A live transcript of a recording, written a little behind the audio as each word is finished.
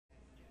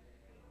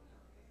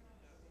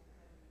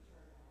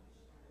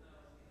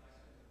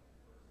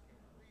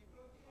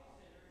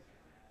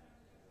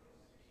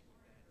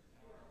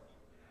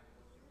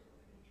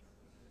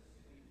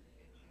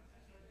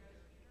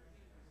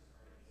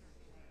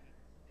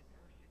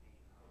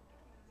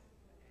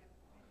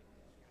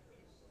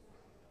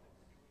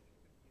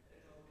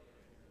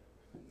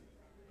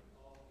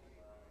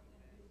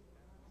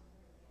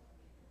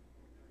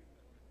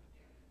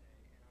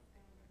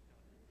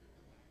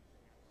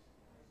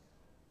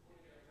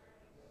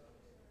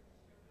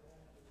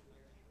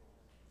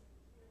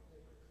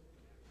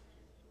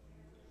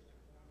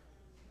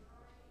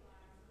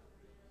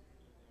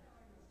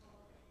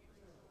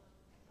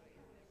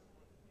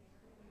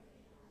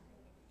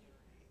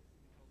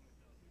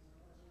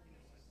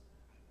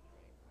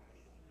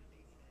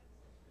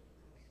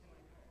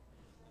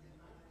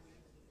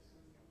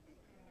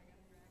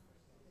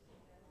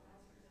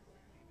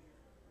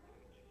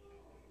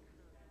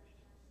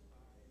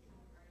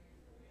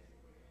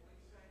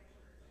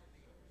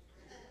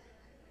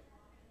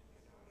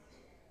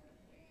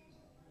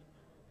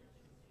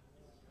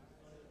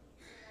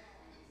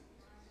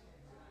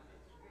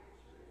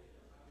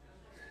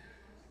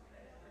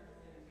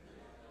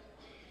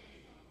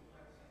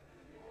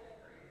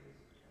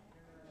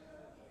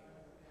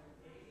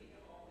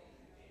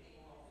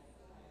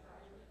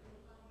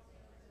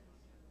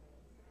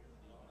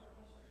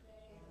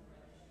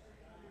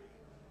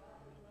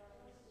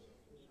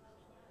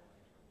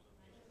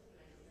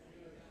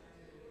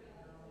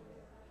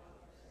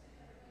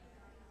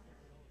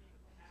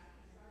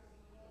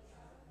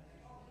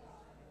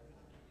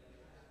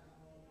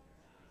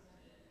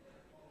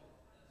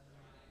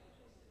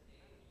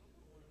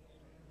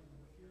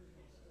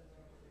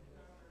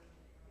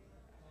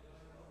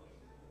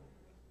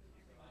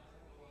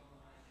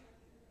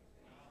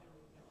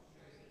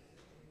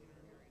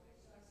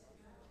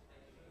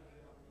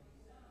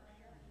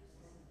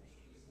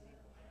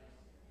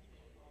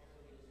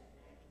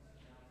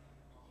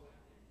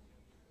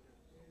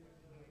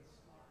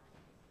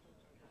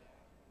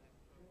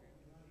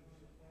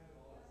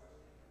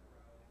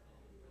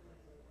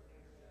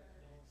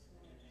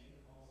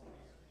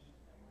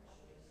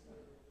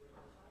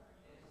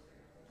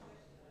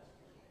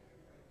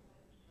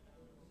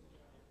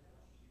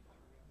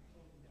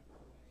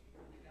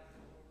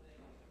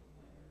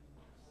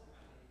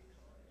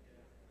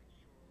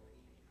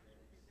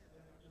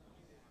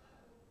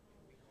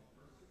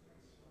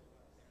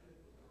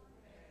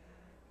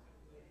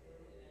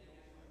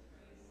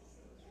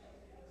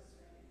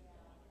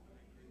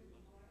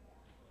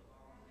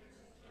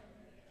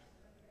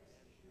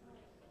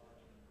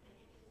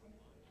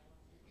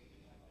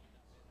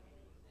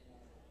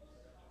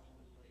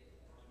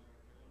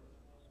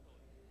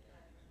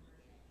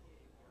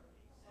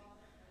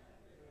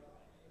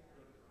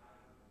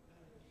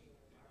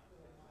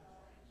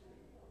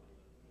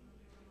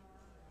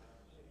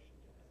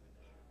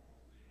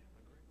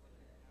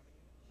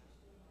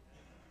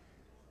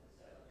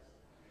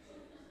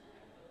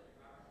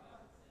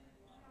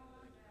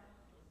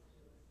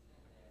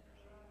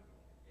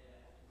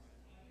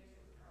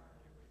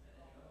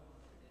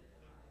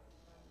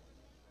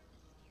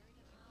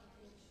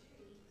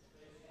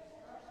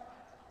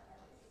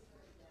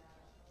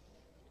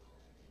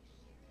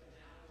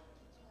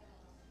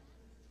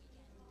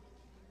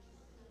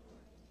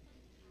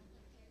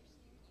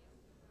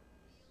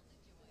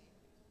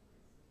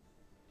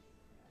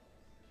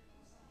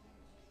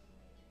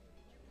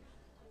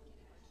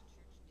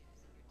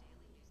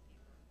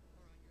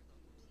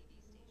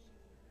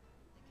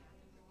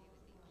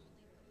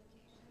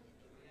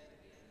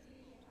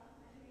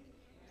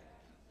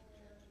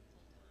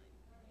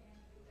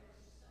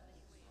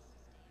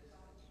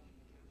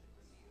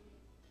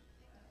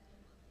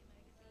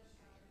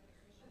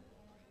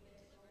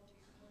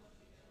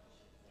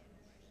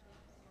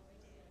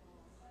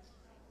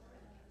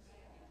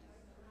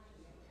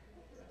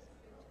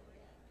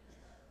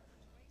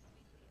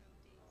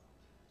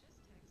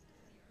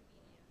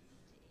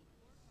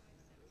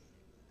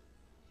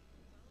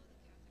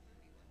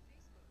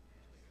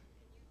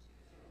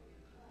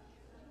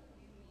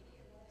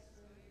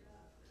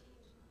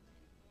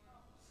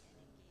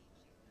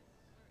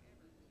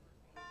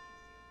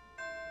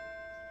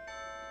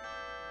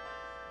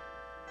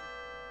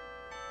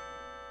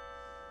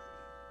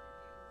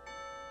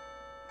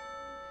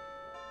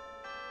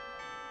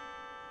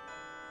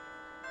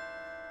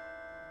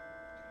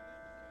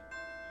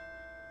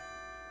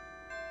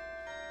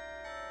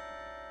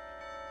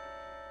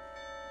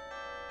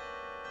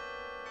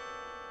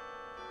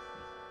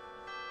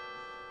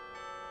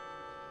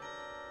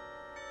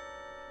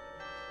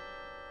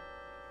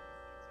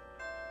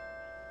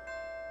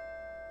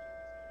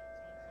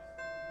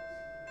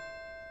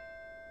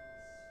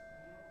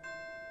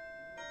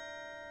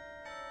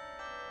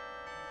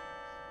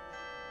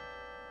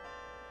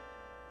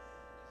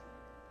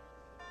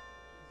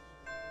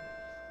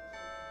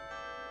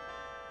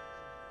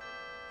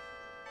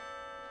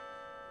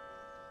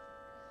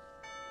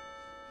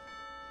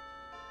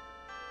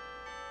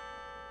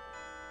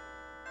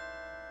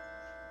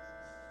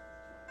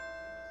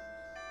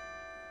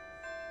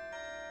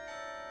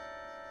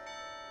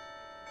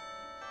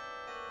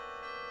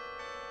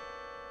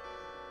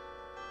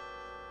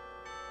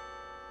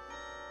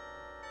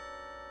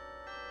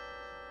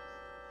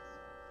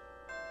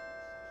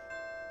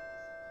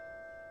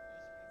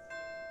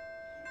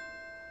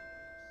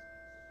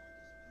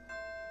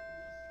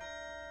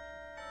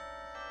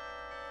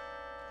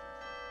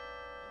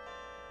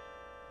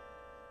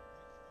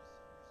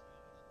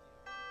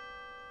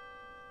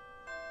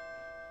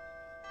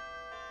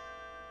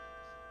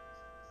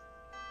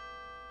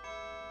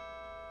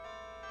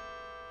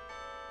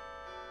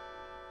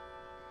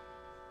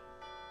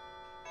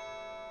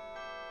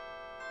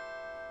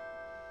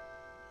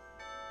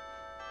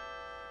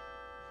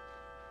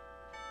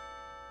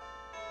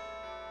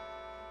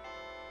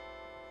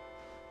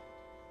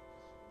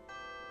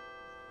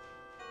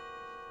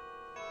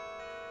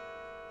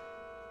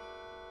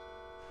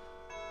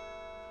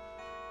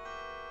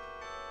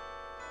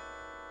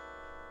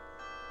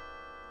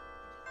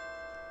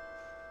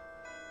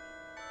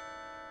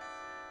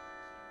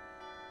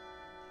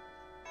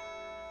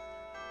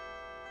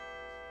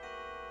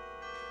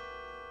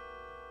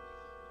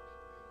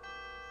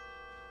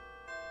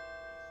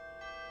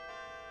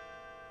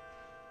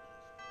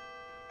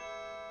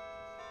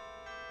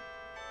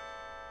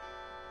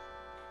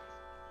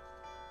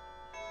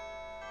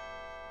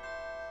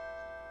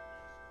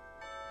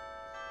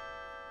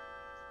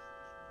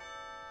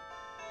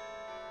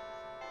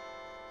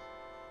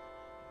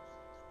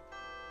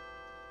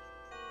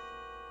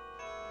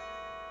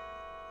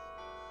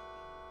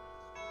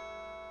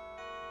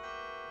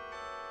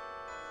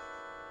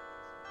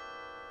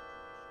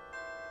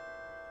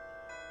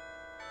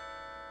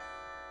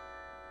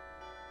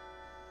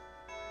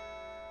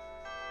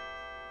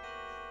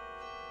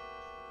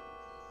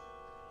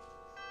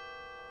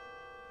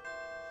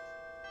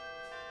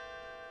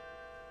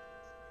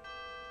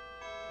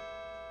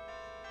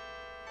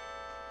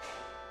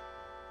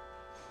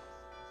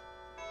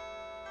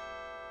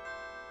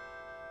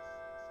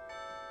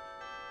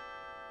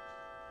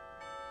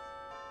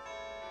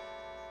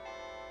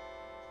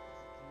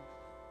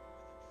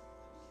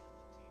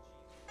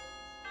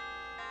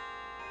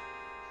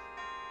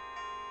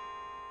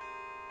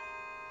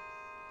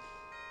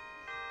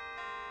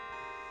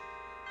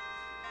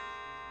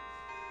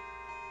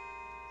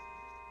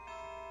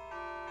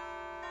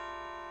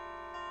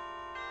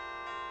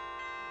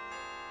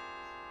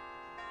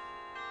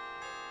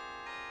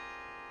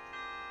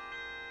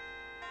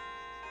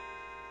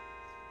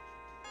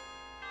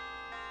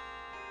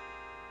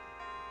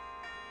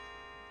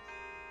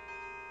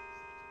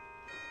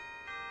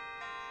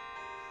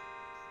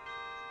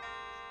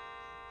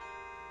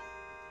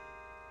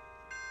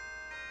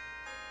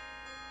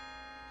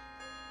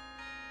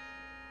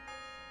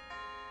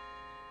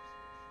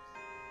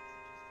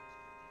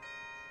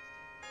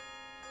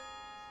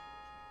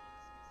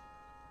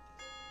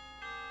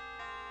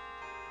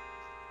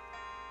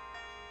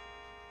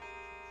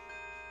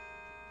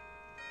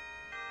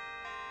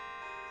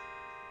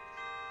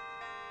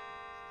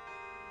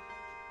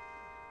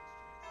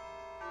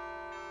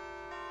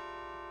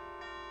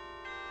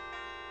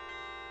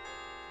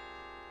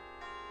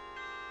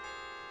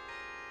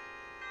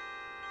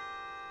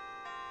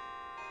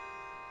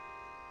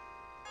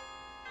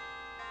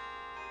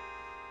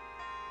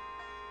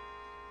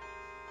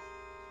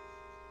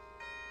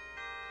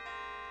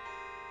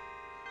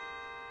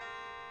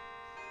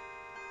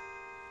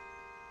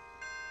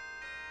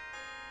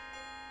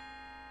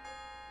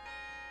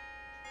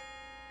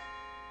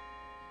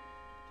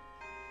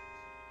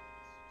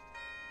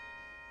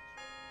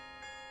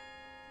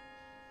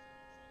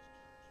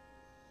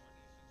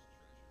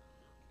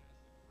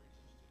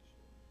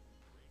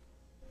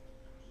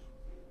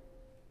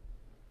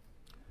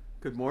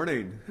Good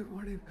morning. Good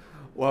morning.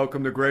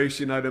 Welcome to Grace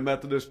United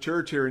Methodist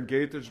Church here in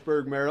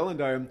Gaithersburg, Maryland.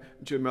 I am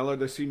Jim Miller,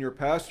 the senior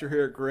pastor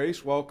here at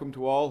Grace. Welcome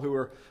to all who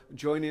are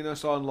joining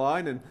us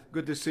online, and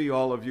good to see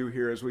all of you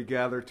here as we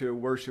gather to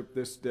worship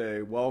this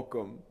day.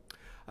 Welcome.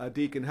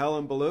 Deacon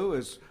Helen Ballou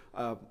is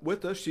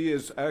with us. She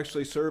is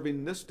actually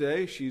serving this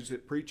day. She's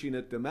preaching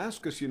at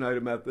Damascus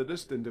United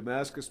Methodist in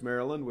Damascus,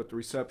 Maryland, with the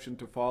reception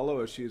to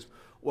follow as she's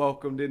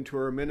welcomed into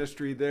her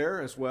ministry there,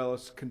 as well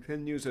as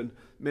continues in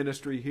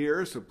ministry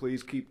here. So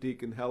please keep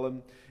Deacon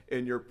Helen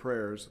in your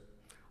prayers.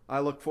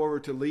 I look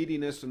forward to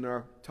leading us in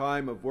our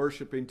time of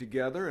worshiping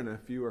together. And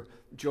if you are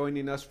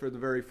joining us for the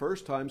very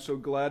first time, so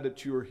glad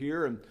that you are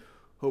here and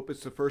hope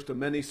it's the first of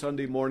many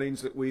Sunday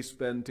mornings that we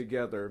spend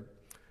together.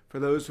 For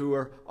those who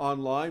are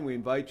online, we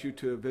invite you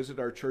to visit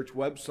our church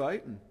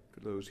website, and for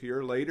those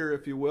here later,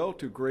 if you will,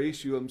 to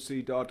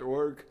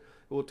graceumc.org. It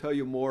will tell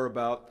you more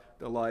about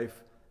the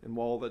life and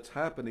all that's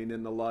happening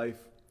in the life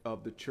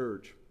of the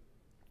church.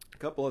 A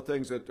couple of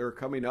things that are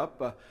coming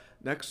up.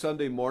 Next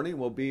Sunday morning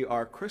will be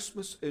our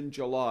Christmas in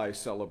July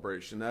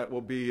celebration. That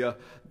will be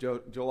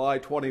July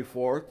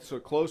 24th, so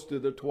close to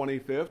the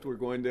 25th. We're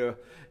going to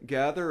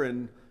gather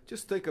and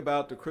just think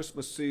about the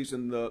Christmas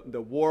season,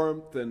 the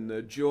warmth and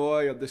the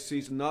joy of the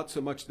season, not so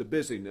much the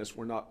busyness.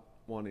 We're not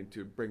wanting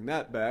to bring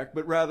that back,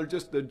 but rather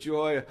just the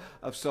joy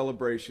of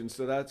celebration.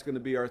 So that's going to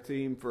be our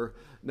theme for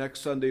next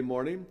Sunday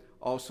morning.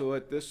 Also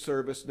at this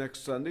service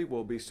next Sunday,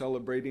 we'll be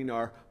celebrating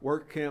our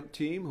work camp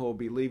team who will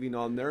be leaving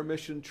on their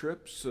mission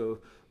trips, so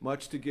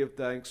much to give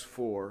thanks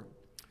for.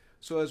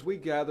 So as we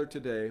gather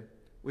today,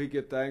 we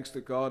give thanks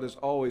that God is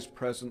always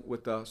present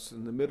with us.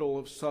 In the middle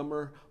of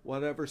summer,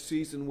 whatever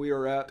season we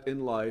are at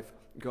in life,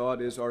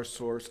 God is our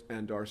source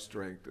and our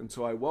strength. And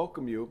so I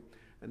welcome you.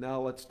 And now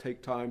let's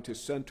take time to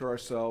center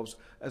ourselves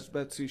as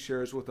Betsy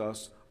shares with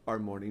us our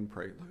morning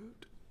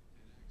prelude.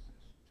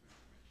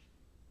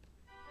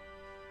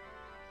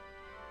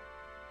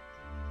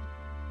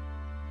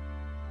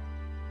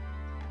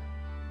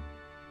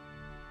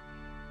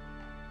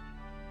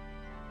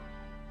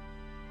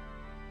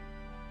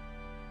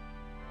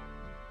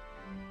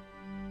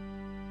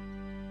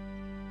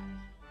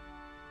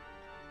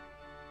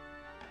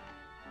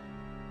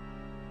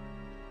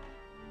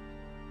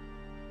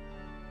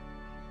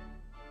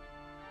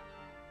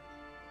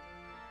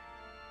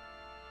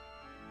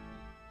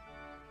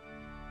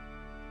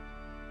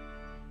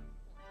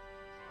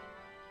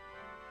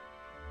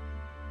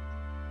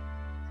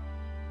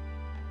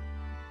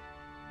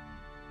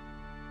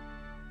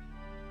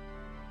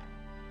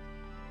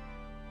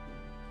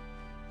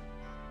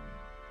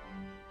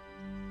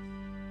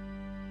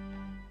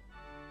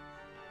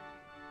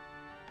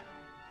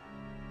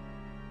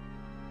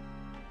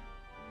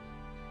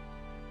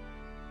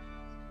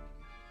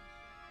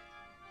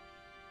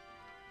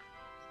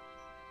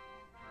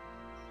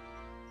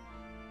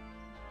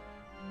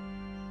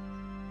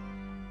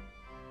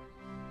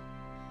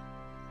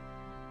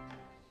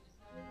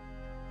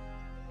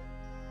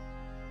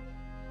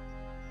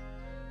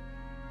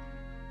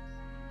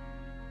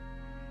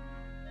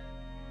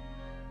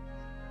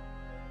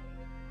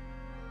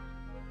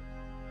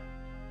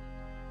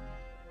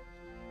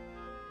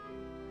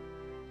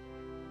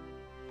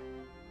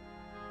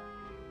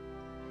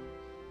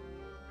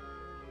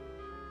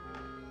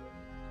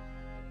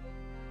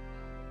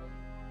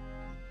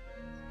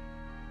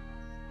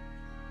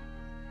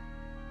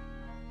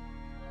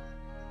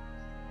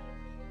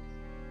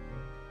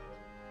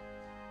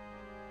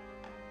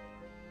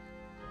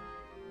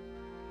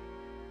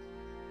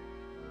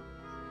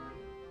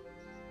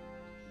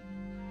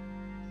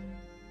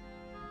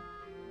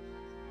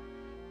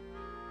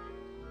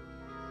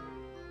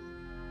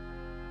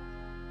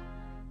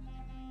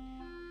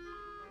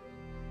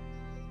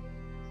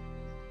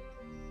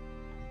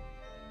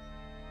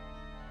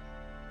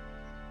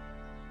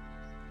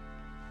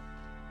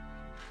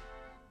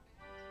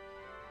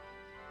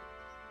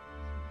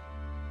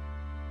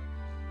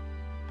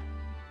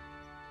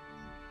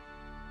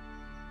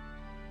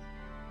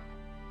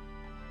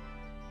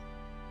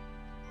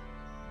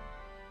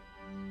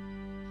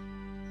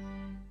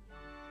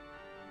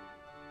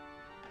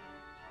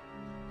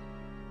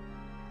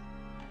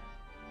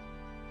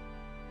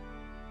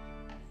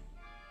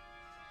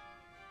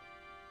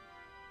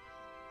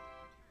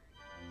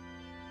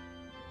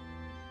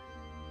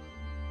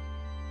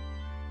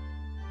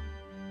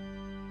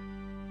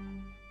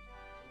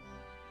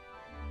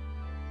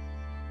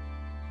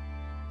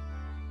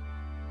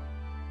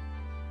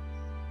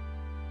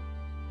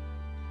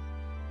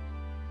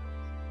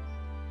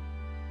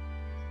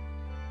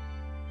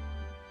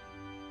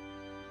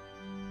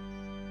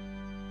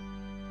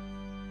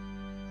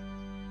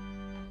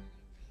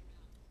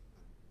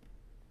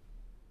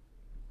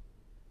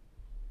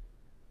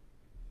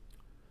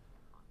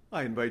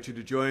 I invite you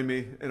to join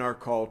me in our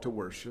call to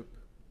worship.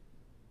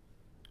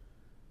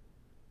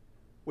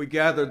 We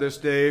gather this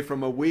day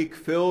from a week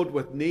filled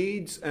with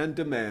needs and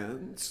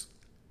demands.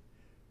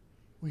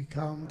 We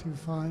come to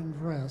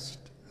find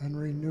rest and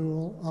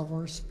renewal of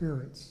our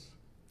spirits.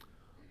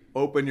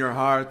 Open your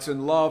hearts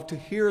and love to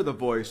hear the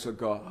voice of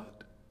God.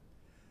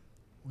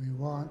 We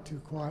want to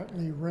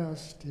quietly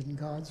rest in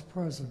God's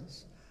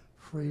presence,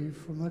 free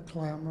from the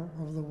clamor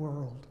of the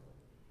world.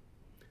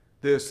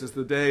 This is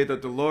the day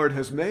that the Lord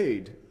has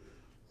made.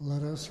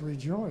 Let us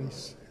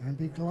rejoice and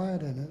be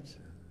glad in it.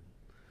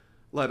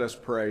 Let us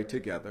pray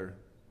together.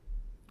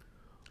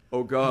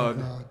 O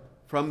God,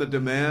 from the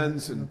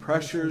demands and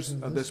pressures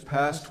of this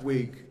past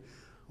week,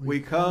 we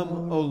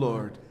come, O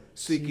Lord,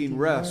 seeking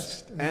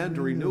rest and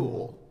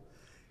renewal.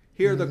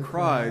 Hear the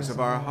cries of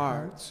our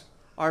hearts,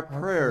 our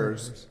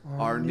prayers,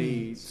 our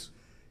needs.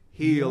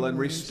 Heal and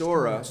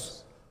restore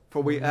us,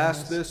 for we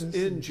ask this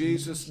in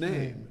Jesus'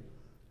 name.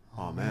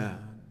 Amen.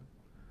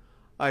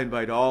 I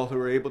invite all who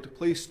are able to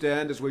please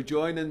stand as we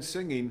join in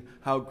singing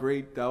How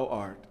Great Thou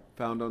Art,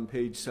 found on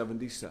page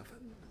 77.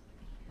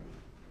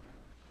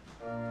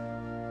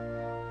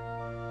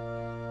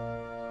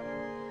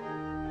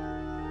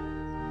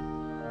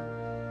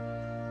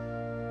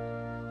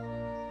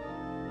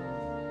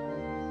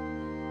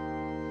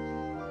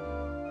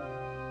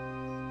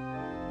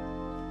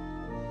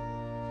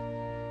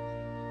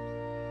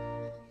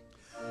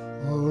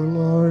 O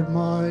Lord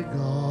my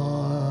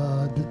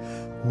God,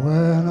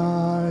 when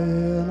I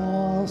in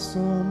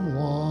awesome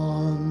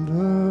wonder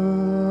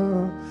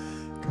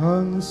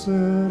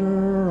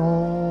consider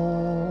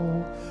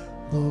all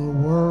the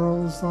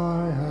worlds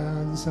thy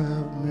hands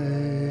have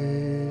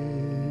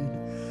made,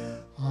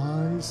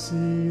 I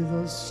see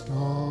the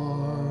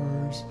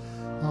stars,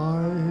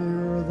 I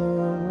hear the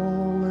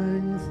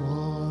rolling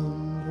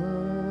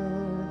thunder,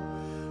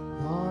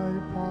 thy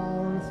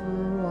power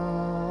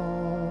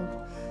throughout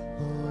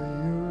the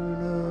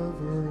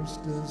universe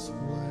displayed.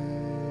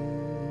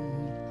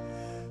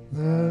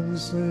 Then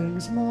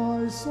sings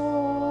my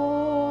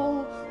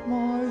soul,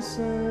 my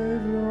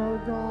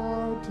Savior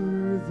God,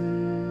 to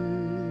thee.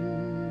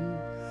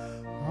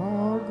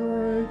 How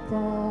great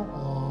thou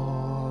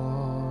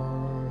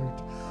art,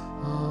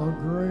 how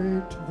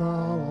great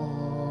thou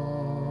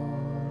art.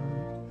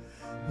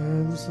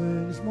 Then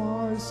sings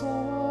my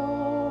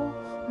soul,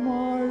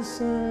 my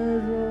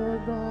Savior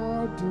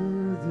God,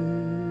 to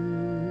thee.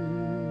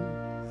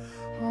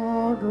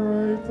 How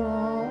great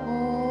thou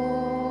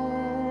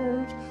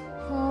art,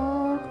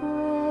 how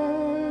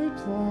great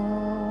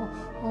thou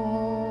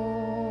art.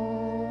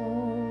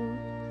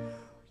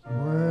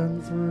 When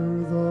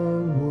through the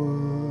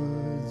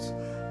woods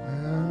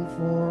and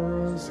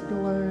forest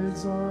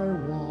glades I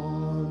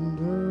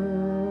wander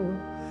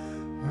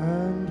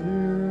and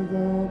hear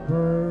the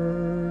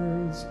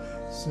birds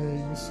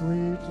sing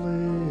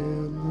sweetly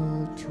in the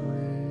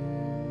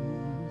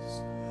trees,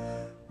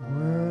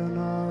 when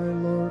I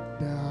look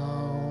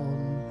down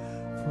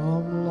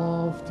from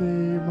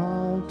lofty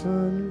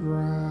mountain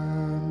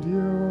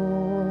grandeur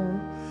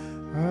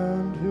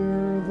and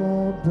hear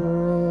the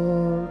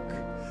brook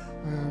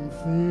and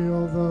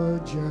feel the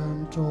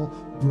gentle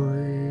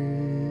breeze,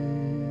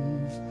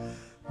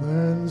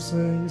 then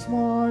sings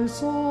my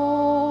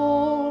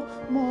soul,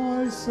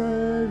 my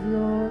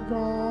Savior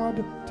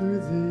God, to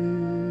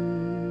thee.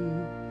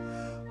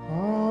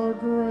 How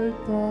great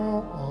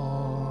thou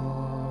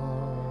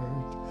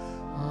art,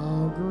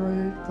 how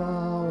great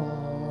thou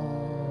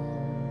art.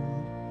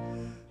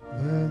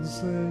 Then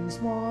sings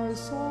my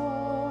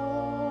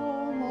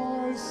soul,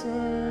 my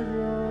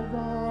Savior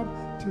God,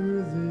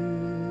 to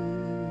thee.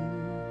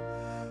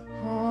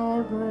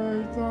 How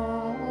great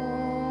thou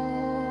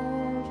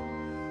art,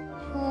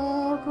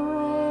 how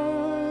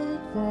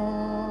great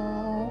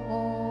thou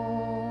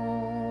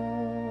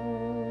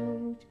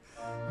art.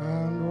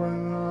 And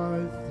when I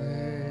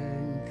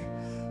think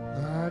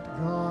that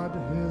God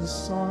his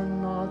Son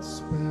not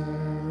sparing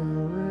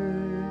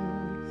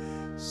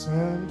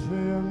sent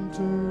him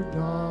to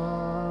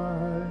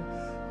die,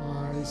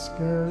 I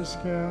scarce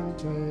can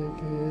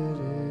take it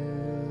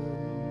in,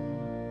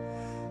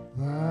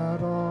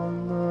 that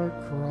on the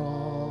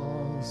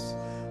cross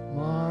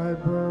my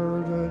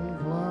burden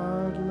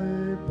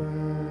gladly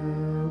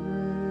bearing,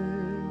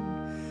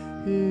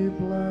 he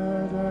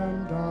bled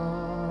and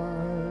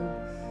died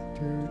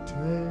to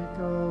take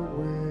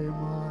away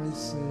my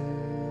sin.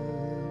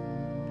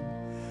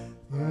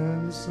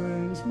 Then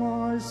sings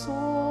my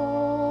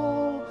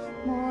soul,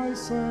 my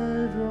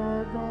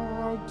Savior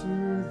God,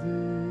 to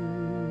thee.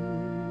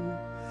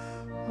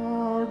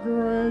 How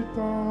great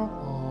thou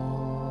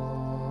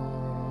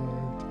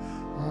art,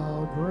 how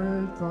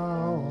great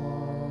thou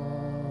art.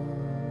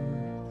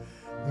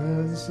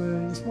 Then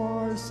sings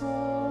my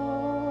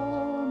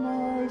soul,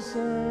 my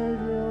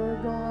Savior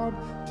God,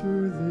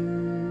 to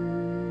thee.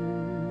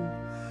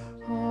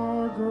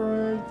 How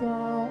great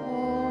thou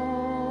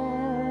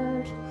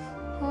art,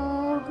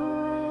 how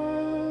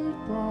great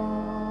thou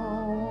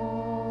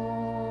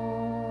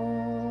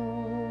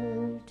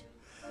art.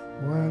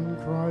 When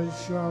Christ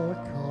shall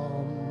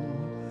come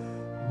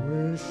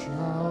with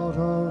shout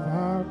of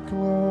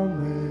acclamation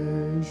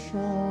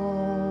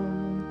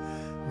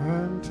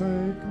and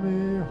take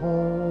me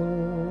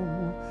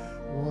home,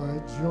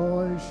 what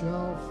joy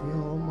shall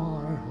fill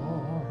my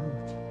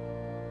heart.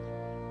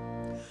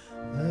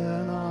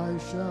 Then I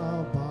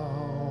shall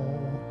bow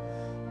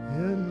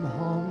in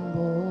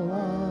humble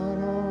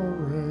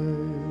adoration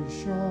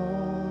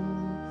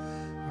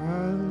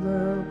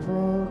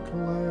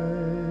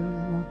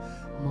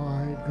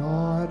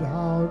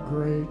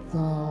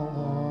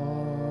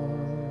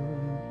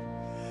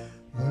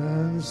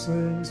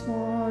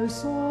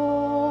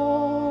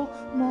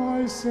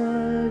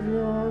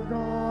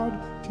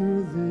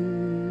to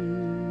thee.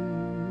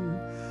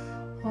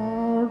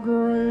 How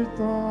great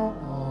thou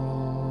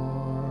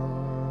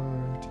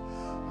art,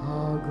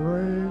 how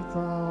great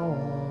thou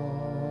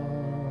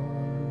art.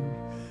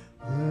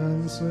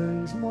 Then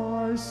sings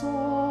my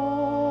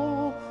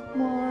soul,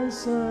 my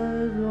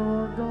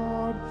Savior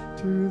God,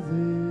 to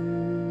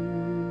thee.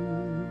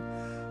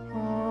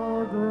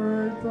 How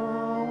great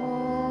thou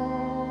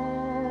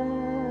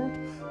art,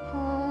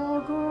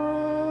 how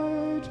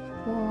great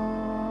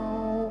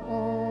thou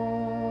art.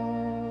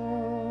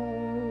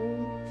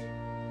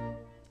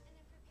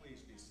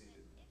 Please be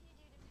seated.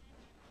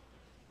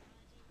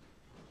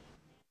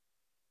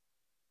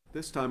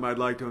 This time I'd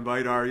like to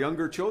invite our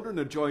younger children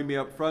to join me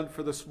up front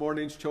for this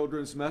morning's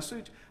children's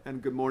message,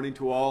 and good morning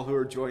to all who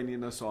are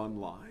joining us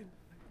online.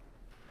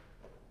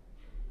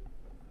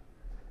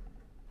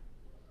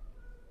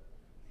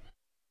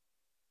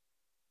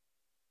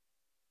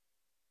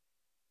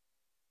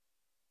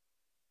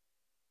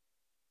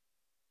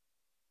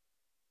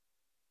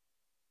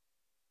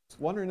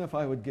 Wondering if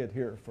I would get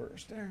here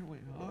first. There we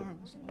are.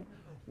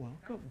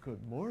 Welcome.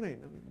 Good morning.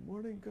 Good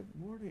morning. Good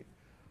morning.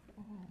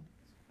 Oh,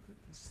 it's good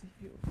to see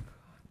you. God.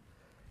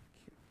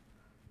 Cute.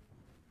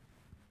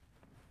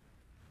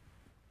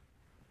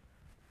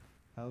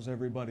 How's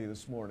everybody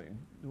this morning?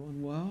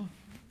 Doing well?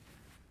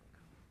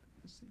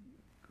 Good to see you.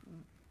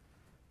 Good.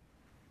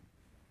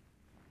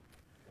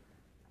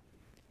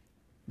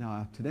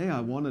 Now, today I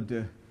wanted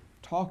to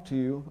talk to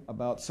you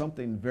about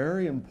something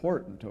very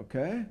important,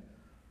 okay?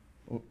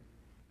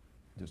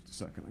 Just a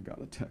second, I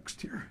got a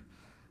text here.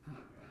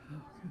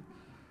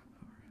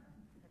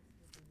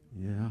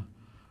 Yeah,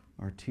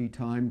 our tea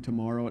time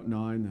tomorrow at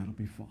 9, that'll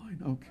be fine.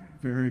 Okay,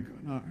 very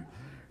good. All right.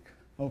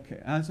 Okay,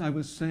 as I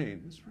was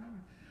saying,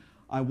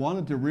 I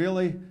wanted to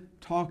really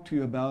talk to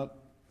you about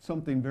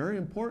something very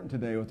important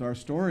today with our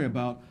story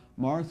about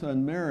Martha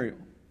and Mary.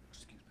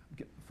 Excuse me, I'm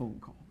getting a phone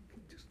call.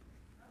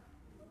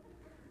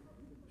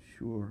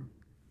 Sure.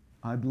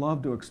 I'd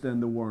love to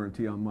extend the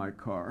warranty on my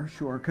car.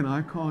 Sure. Can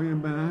I call you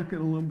back in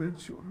a little bit?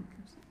 Sure.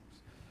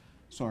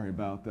 Sorry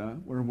about that.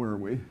 Where were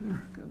we?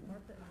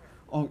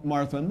 Oh,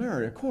 Martha and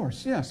Mary, of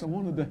course. Yes, I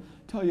wanted to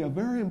tell you a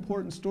very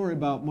important story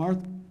about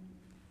Martha.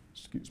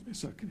 Excuse me a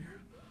second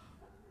here.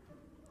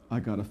 I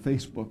got a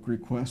Facebook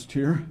request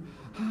here.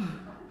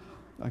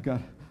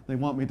 They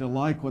want me to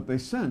like what they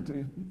sent.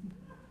 There.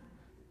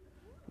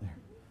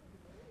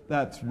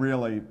 That's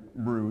really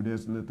rude,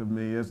 isn't it, of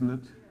me, isn't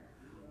it?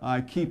 I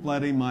keep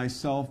letting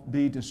myself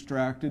be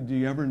distracted. Do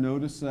you ever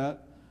notice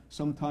that?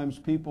 Sometimes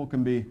people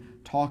can be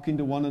talking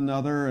to one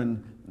another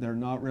and they're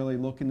not really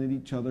looking at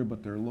each other,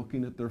 but they're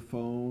looking at their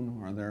phone,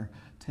 or they're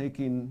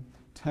texting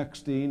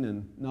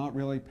and not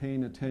really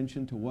paying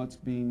attention to what's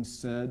being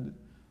said.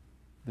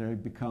 They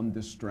become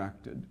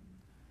distracted.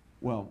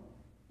 Well,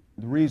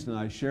 the reason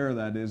I share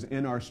that is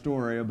in our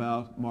story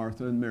about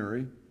Martha and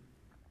Mary,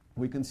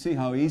 we can see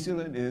how easy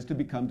it is to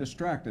become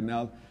distracted.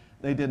 Now,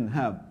 they didn't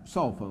have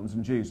cell phones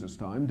in Jesus'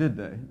 time, did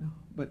they?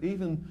 But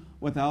even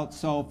without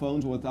cell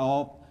phones,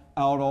 without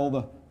all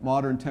the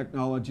modern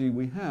technology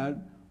we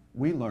had,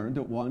 we learned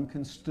that one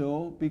can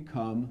still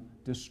become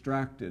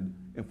distracted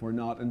if we're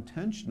not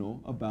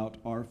intentional about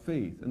our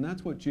faith. And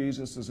that's what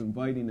Jesus is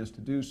inviting us to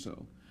do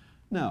so.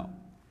 Now,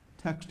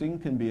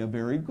 texting can be a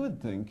very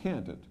good thing,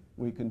 can't it?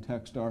 We can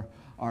text our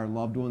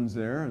loved ones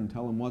there and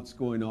tell them what's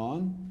going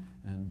on,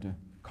 and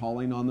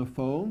calling on the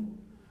phone.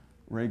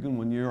 Reagan,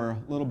 when you're a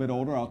little bit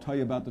older, I'll tell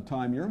you about the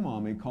time your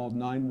mommy called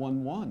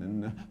 911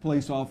 and the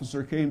police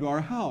officer came to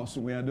our house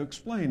and we had to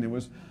explain there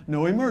was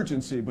no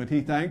emergency, but he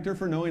thanked her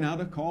for knowing how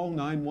to call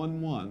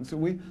 911. So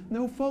we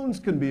know phones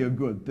can be a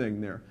good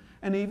thing there.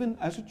 And even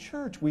as a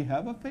church, we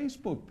have a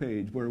Facebook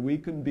page where we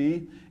can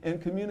be in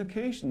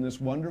communication this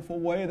wonderful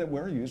way that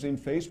we're using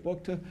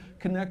Facebook to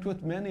connect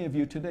with many of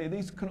you today.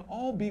 These can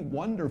all be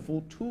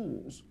wonderful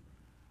tools,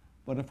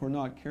 but if we're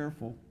not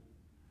careful,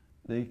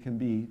 they can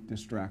be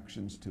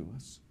distractions to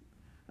us.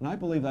 And I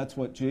believe that's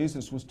what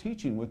Jesus was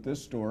teaching with this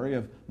story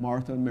of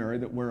Martha and Mary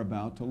that we're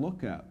about to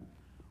look at.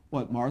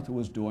 What Martha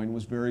was doing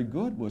was very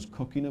good, was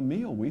cooking a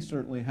meal. We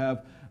certainly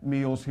have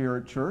meals here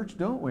at church,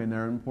 don't we? And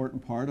they're an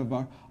important part of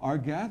our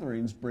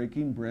gatherings,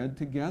 breaking bread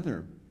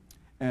together.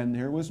 And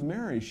there was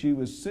Mary. She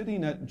was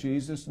sitting at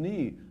Jesus'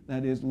 knee,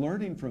 that is,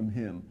 learning from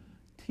him,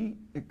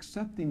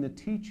 accepting the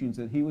teachings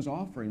that he was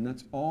offering.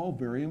 That's all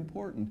very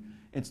important.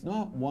 It's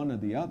not one or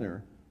the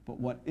other. But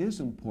what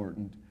is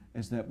important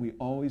is that we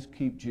always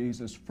keep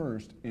Jesus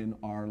first in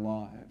our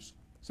lives.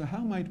 So how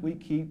might we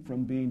keep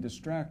from being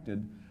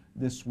distracted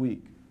this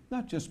week?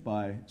 Not just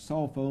by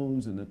cell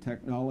phones and the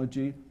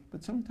technology,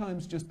 but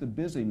sometimes just the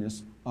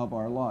busyness of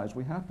our lives.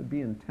 We have to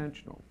be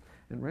intentional.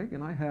 And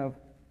Reagan, I have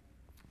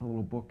a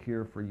little book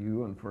here for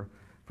you and for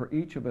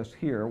each of us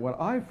here.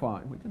 What I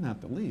find, we didn't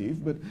have to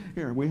leave, but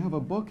here, we have a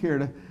book here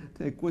to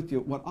take with you.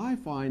 What I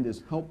find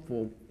is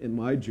helpful in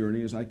my journey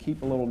is I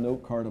keep a little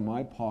note card in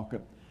my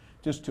pocket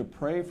just to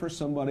pray for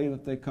somebody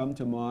that they come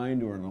to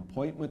mind, or an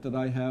appointment that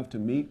I have to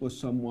meet with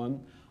someone.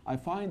 I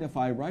find if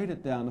I write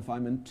it down, if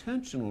I'm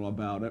intentional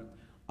about it,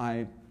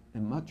 I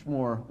am much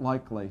more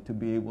likely to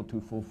be able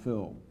to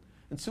fulfill.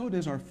 And so it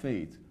is our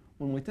faith.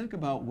 When we think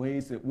about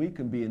ways that we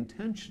can be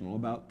intentional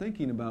about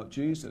thinking about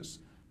Jesus,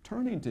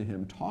 turning to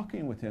Him,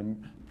 talking with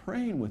Him,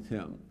 praying with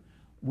Him,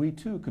 we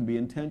too can be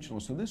intentional.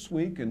 So this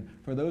week, and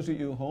for those of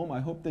you at home, I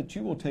hope that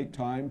you will take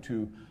time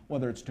to,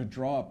 whether it's to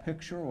draw a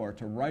picture or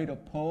to write a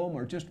poem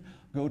or just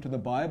go to the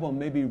Bible and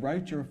maybe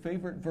write your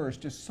favorite verse,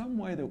 just some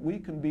way that we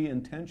can be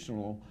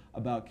intentional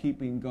about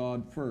keeping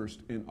God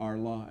first in our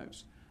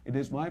lives. It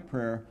is my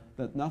prayer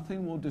that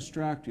nothing will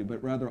distract you,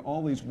 but rather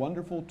all these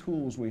wonderful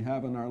tools we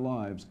have in our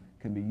lives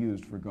can be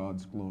used for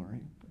God's glory.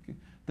 Okay.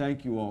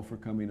 Thank you all for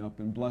coming up,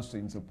 and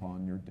blessings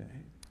upon your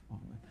day.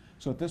 Amen.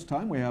 So at this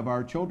time we have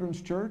our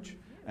children's church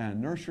and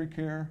nursery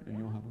care, and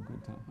you'll have a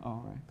good time.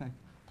 All right, thank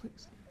you.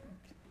 Please.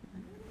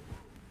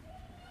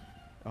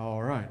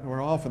 All right,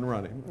 we're off and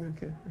running.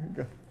 Okay,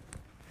 good.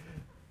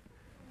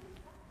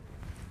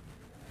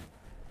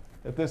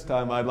 At this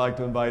time, I'd like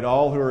to invite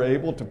all who are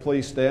able to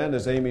please stand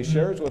as Amy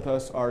shares with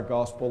us our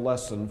gospel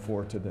lesson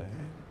for today.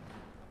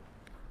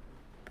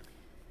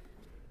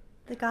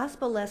 The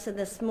gospel lesson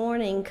this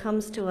morning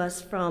comes to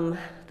us from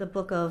the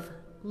book of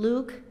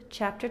Luke,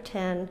 chapter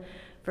 10,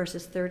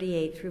 verses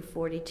 38 through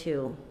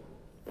 42.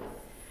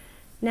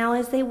 Now,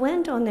 as they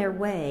went on their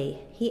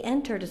way, he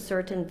entered a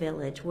certain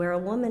village where a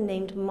woman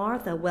named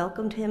Martha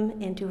welcomed him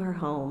into her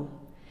home.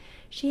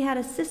 She had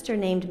a sister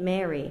named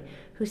Mary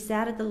who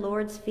sat at the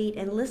Lord's feet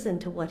and listened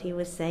to what he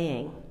was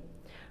saying.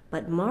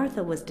 But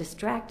Martha was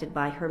distracted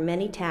by her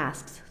many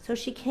tasks, so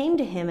she came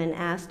to him and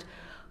asked,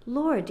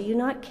 "Lord, do you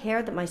not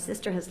care that my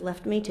sister has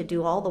left me to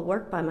do all the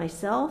work by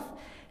myself?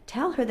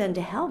 Tell her then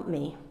to help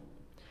me."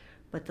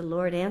 But the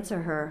Lord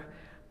answered her,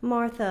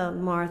 "Martha,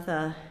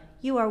 Martha,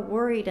 you are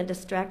worried and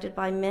distracted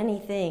by many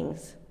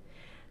things.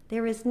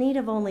 There is need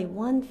of only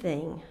one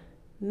thing.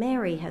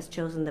 Mary has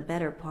chosen the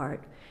better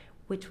part,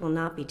 which will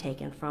not be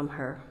taken from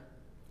her."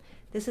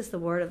 This is the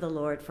word of the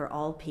Lord for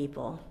all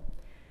people.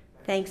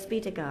 Thanks be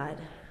to God.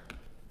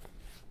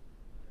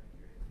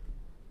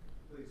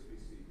 Please be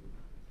seated.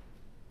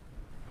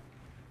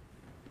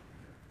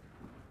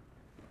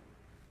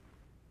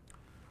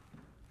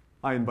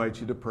 I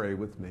invite you to pray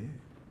with me.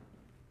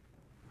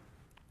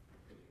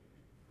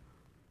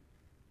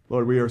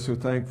 Lord, we are so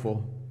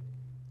thankful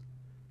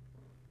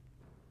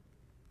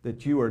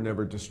that you are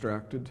never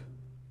distracted,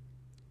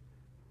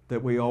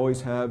 that we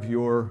always have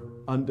your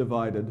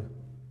undivided,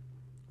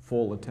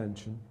 full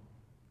attention.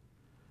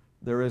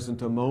 There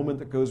isn't a moment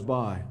that goes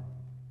by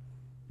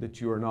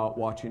that you are not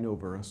watching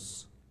over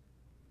us.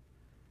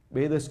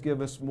 May this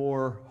give us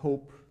more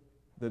hope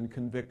than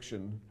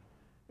conviction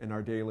in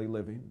our daily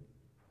living.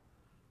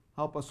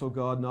 Help us, O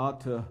God,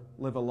 not to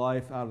live a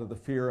life out of the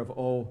fear of,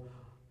 oh,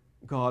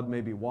 God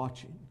may be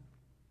watching,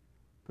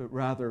 but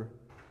rather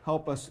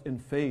help us in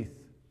faith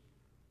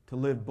to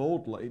live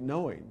boldly,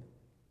 knowing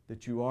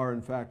that you are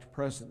in fact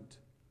present,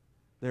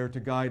 there to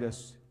guide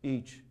us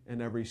each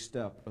and every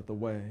step of the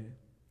way.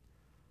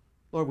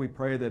 Lord, we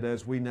pray that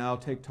as we now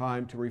take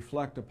time to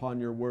reflect upon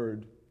your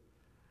word,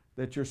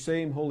 that your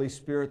same Holy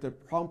Spirit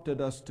that prompted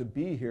us to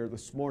be here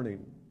this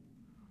morning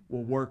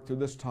will work through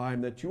this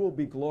time, that you will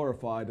be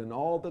glorified in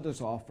all that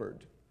is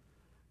offered,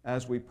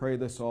 as we pray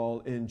this all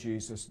in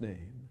Jesus'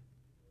 name.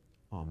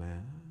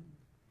 Amen.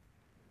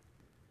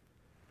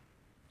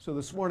 So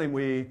this morning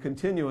we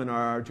continue in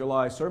our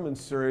July sermon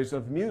series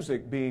of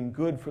music being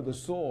good for the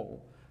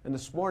soul. And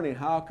this morning,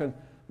 how can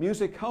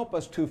music help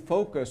us to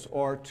focus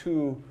or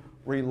to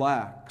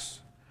relax?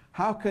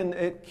 How can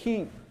it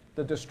keep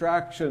the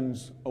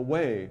distractions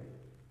away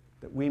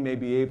that we may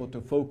be able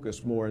to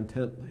focus more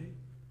intently?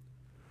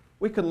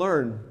 We can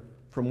learn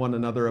from one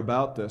another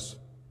about this,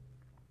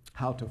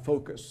 how to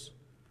focus.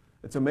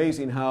 It's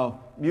amazing how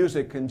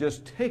music can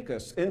just take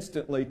us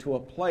instantly to a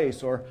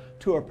place or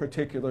to a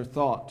particular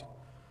thought.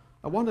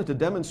 I wanted to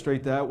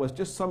demonstrate that with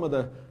just some of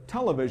the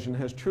television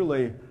has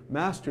truly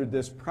mastered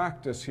this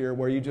practice here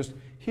where you just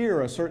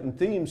hear a certain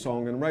theme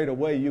song and right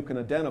away you can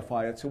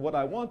identify it. So what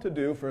I want to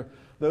do for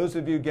those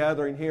of you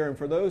gathering here and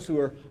for those who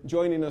are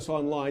joining us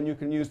online, you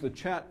can use the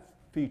chat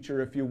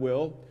feature if you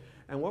will.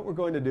 And what we're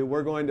going to do,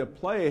 we're going to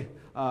play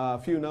a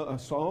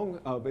song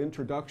of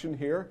introduction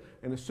here.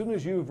 And as soon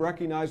as you've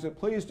recognized it,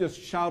 please just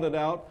shout it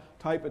out,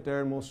 type it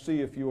there, and we'll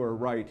see if you are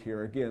right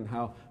here. Again,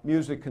 how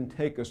music can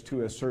take us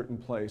to a certain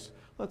place.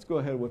 Let's go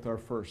ahead with our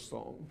first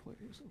song,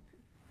 please.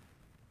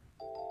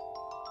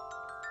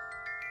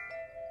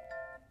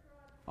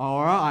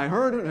 All right, I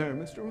heard it there,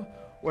 Mr.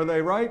 Were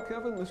they right,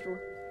 Kevin? Mr.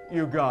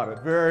 You got it.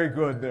 Very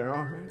good there.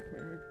 All right,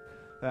 very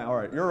good. All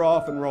right, you're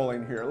off and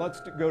rolling here.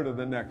 Let's go to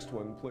the next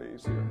one,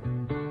 please. Here.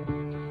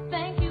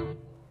 Thank you.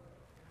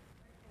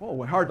 Oh,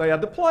 we hardly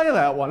had to play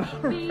that one.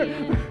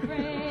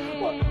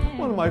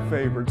 One of my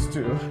favorites,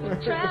 too.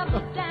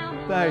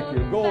 Thank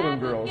you. Golden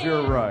Girls,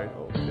 you're right.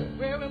 Okay.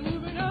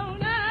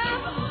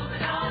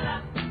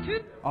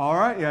 All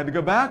right, you had to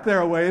go back there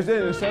a ways,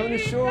 didn't you? 70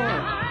 Shore.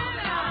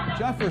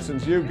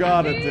 Jefferson's, you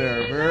got it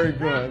there. Very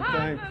good.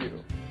 Thank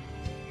you.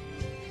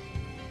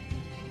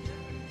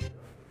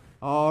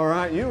 All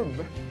right,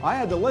 I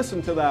had to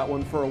listen to that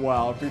one for a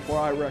while before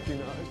I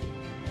recognized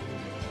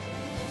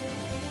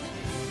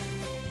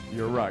it.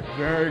 You're right.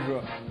 Very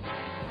good.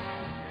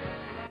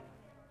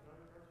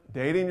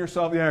 Dating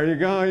yourself. There you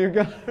go. You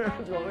got it.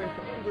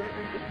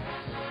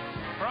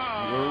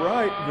 You're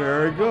right.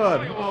 Very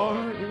good.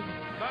 Oh,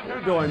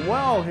 you're doing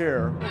well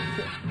here.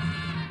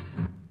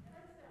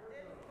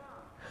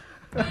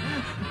 There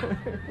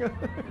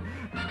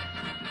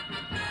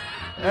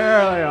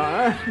they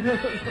are.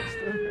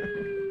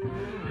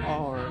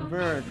 All right.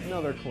 Very good.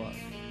 Another clap.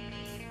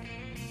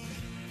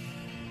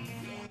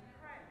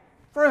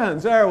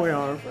 Friends, there we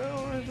are.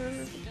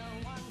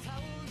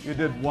 You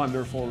did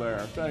wonderful there.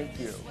 Thank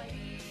you.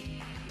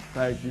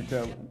 Thank you,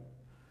 Kevin.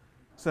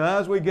 So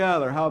as we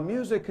gather, how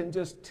music can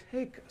just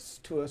take us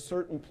to a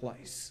certain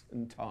place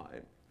in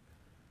time.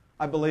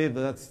 I believe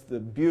that's the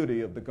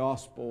beauty of the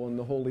gospel and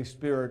the Holy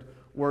Spirit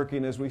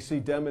working, as we see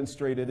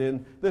demonstrated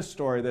in this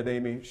story that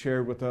Amy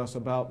shared with us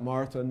about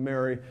Martha and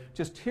Mary.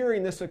 Just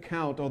hearing this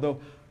account, although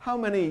how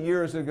many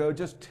years ago,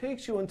 just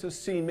takes you into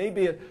scene.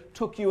 Maybe it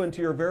took you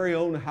into your very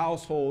own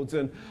households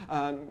and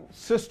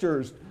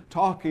sisters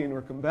talking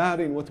or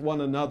combating with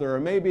one another, or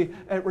maybe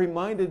it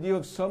reminded you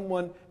of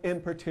someone in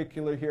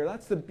particular here.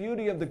 That's the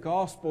beauty of the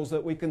Gospels,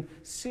 that we can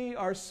see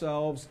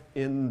ourselves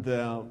in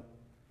them.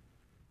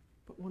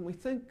 But when we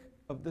think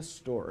of this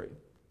story,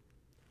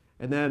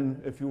 and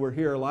then if you were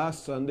here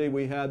last Sunday,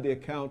 we had the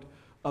account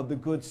of the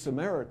Good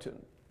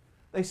Samaritan.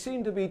 They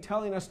seem to be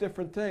telling us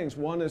different things.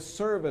 One is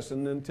service,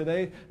 and then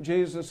today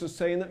Jesus is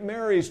saying that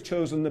Mary's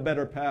chosen the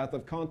better path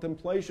of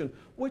contemplation.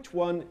 Which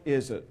one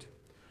is it?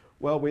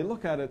 Well, we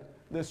look at it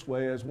this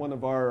way, as one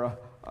of our,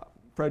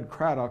 Fred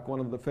Craddock, one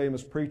of the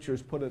famous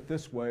preachers, put it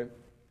this way.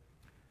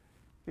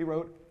 He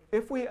wrote,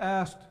 if we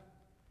asked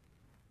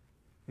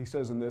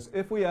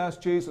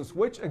Jesus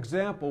which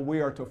example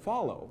we are to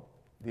follow,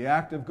 the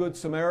active Good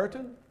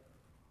Samaritan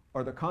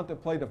or the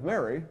contemplative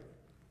Mary,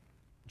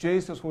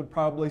 Jesus would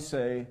probably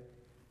say,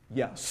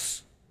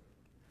 yes.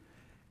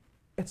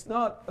 It's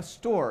not a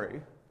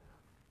story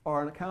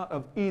or an account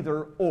of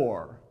either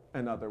or,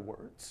 in other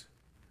words.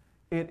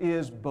 It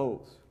is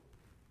both.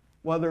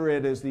 Whether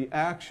it is the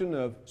action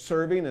of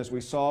serving, as we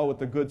saw with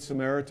the Good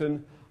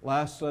Samaritan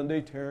last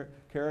Sunday,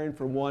 caring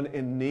for one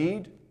in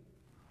need,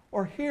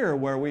 or here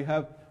where we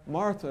have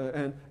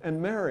Martha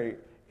and Mary,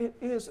 it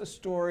is a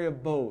story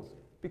of both.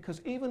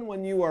 Because even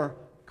when you are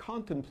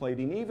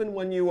contemplating, even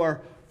when you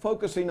are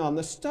focusing on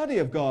the study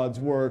of God's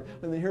Word,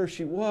 and here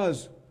she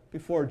was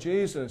before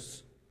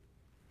Jesus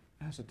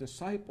as a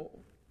disciple,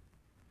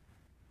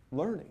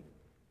 learning,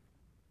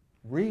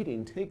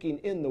 reading, taking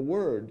in the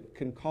Word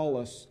can call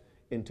us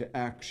into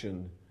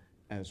action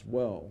as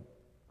well.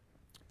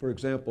 For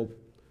example,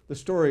 the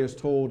story is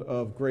told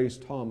of Grace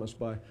Thomas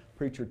by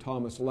preacher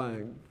Thomas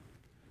Lang.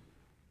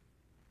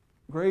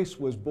 Grace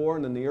was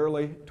born in the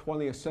early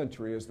 20th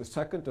century as the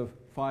second of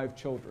 5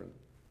 children.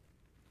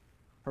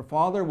 Her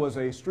father was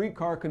a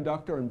streetcar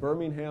conductor in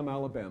Birmingham,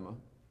 Alabama,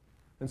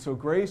 and so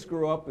Grace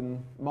grew up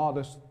in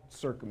modest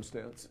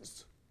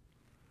circumstances.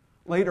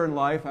 Later in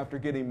life, after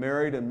getting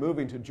married and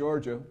moving to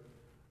Georgia,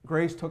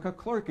 Grace took a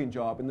clerking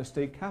job in the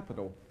state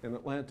capitol in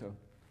Atlanta,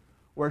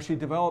 where she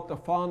developed a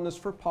fondness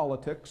for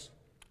politics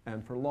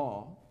and for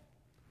law.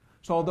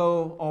 So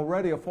although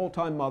already a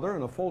full-time mother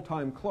and a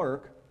full-time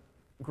clerk,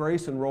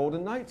 Grace enrolled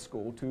in night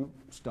school to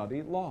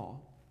study law.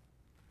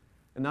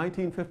 In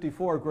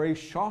 1954, Grace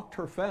shocked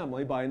her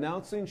family by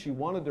announcing she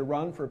wanted to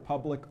run for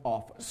public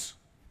office.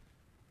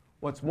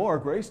 What's more,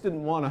 Grace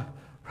didn't want to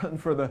run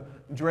for the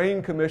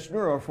drain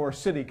commissioner or for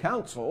city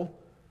council.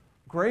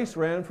 Grace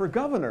ran for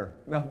governor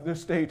of the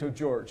state of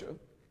Georgia.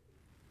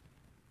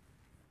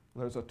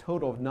 There's a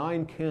total of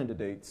 9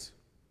 candidates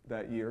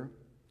that year.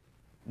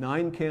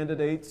 9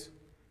 candidates,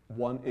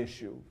 1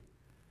 issue.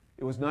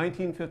 It was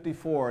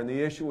 1954, and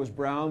the issue was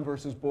Brown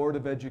versus Board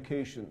of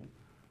Education,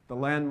 the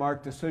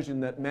landmark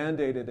decision that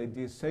mandated a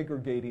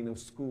desegregating of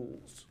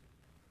schools.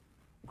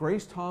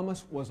 Grace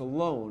Thomas was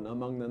alone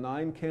among the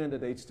 9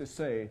 candidates to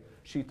say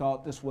she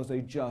thought this was a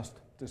just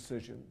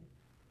decision.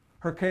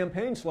 Her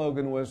campaign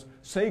slogan was,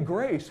 "Say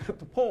grace at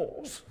the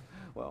polls."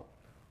 Well,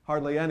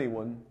 hardly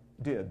anyone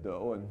did,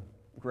 though, and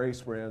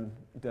Grace ran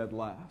dead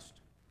last.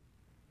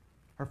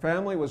 Her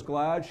family was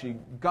glad she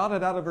got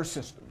it out of her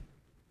system,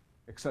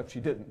 except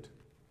she didn't,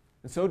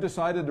 and so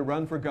decided to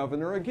run for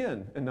governor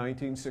again in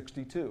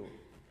 1962.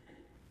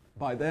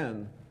 By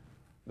then,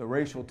 the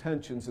racial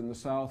tensions in the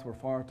South were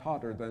far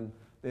hotter than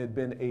they had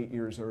been 8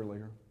 years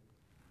earlier.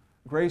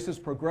 Grace's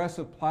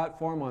progressive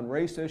platform on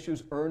race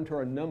issues earned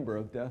her a number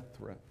of death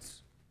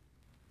threats.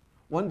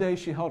 One day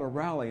she held a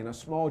rally in a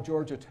small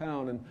Georgia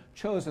town and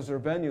chose as her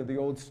venue the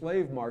old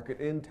slave market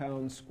in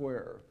town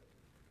square.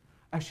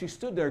 As she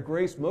stood there,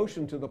 Grace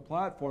motioned to the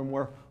platform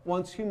where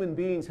once human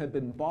beings had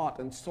been bought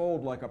and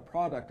sold like a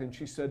product, and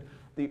she said,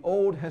 "The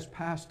old has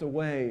passed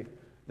away,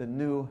 the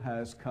new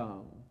has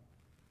come."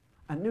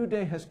 A new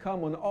day has come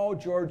when all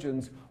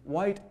Georgians,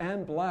 white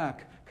and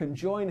black, can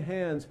join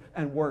hands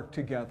and work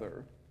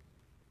together.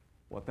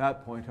 Well, at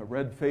that point, a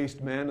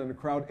red-faced man in the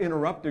crowd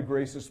interrupted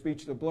Grace's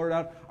speech to blurt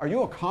out, "Are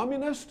you a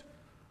communist?"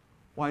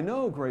 "Why,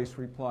 no," Grace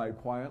replied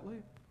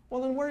quietly.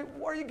 "Well, then where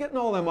are you getting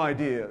all them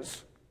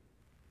ideas?"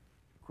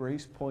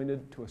 Grace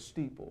pointed to a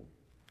steeple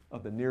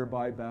of the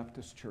nearby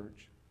Baptist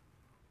church.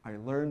 I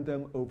learned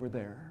them over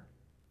there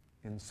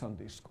in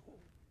Sunday school.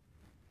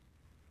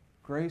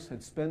 Grace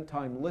had spent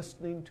time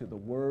listening to the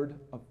word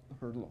of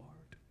her Lord.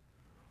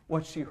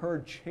 What she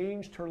heard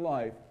changed her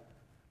life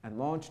and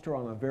launched her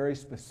on a very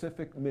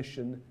specific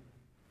mission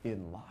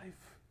in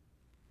life.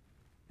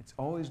 It's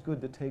always good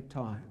to take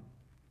time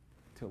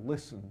to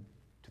listen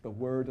to the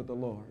word of the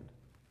Lord,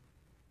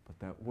 but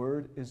that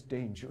word is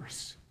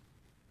dangerous.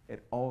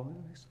 It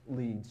always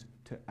leads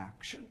to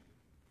action.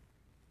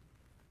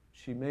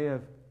 She may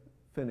have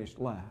finished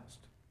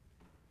last,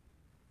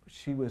 but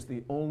she was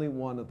the only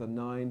one of the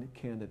 9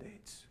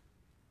 candidates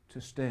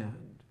to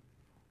stand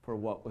for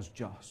what was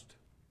just.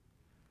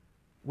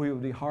 We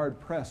would be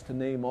hard-pressed to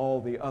name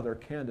all the other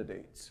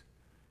candidates.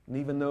 And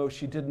even though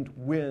she didn't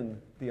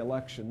win the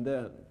election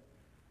then,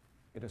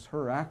 it is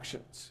her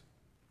actions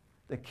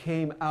that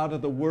came out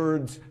of the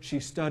words she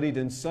studied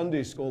in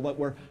Sunday school that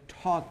were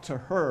taught to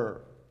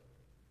her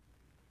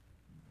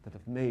that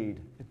have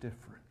made a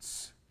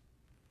difference.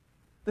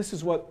 This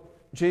is what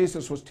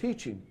Jesus was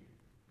teaching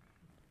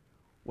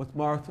with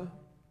Martha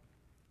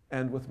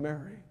and with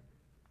Mary.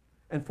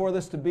 And for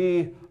this to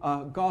be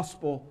a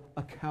gospel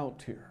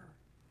account here,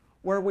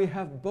 where we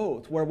have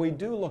both, where we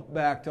do look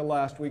back to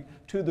last week,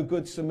 to the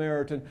Good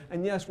Samaritan,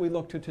 and yes, we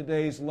look to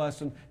today's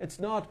lesson. It's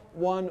not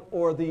one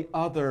or the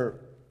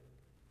other.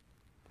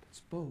 It's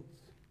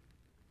both.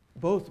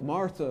 Both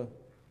Martha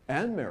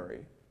and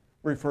Mary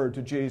referred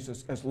to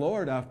Jesus as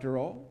Lord, after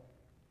all.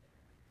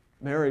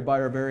 Mary, by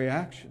her very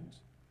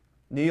actions,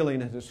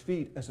 kneeling at his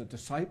feet as a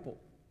disciple.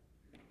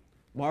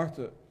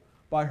 Martha,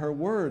 by her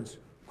words,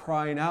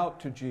 crying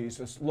out to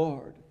Jesus,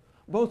 Lord.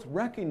 Both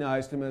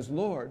recognized him as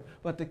Lord,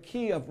 but the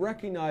key of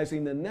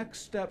recognizing the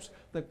next steps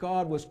that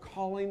God was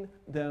calling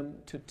them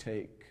to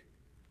take.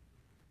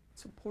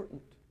 It's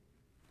important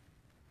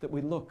that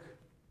we look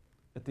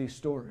at these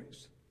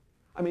stories.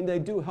 I mean, they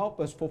do help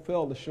us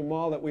fulfill the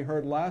Shema that we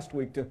heard last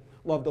week, to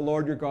love the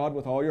Lord your God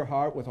with all your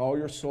heart, with all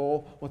your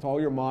soul, with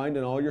all your mind,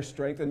 and all your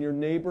strength, and your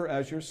neighbor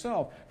as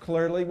yourself.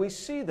 Clearly, we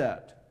see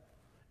that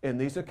in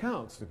these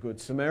accounts. The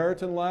Good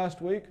Samaritan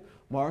last week,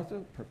 Martha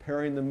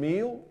preparing the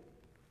meal,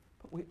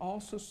 but we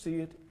also see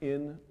it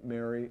in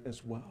Mary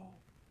as well.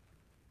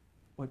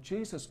 What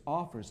Jesus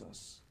offers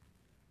us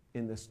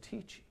in this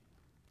teaching.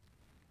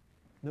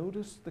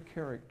 Notice the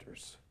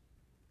characters.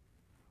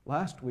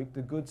 Last week,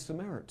 the Good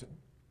Samaritan,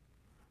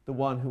 the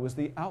one who was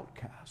the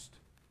outcast,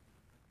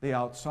 the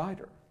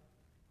outsider.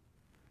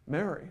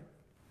 Mary,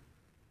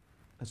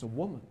 as a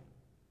woman,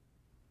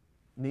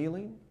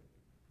 kneeling,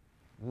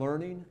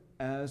 learning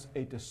as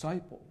a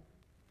disciple.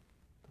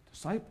 The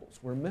disciples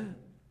were men.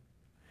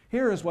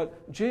 Here is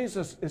what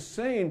Jesus is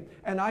saying,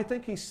 and I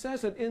think he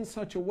says it in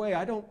such a way.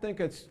 I don't think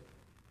it's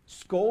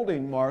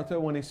scolding Martha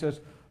when he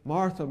says,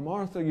 Martha,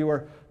 Martha, you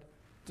are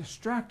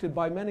distracted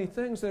by many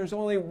things. There's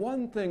only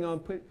one thing on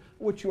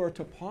which you are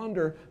to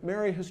ponder.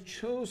 Mary has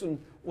chosen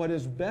what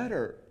is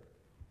better.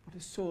 What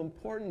is so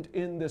important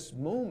in this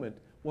moment,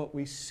 what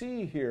we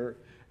see here,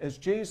 as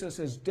Jesus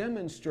is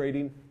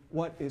demonstrating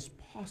what is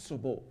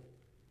possible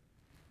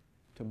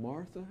to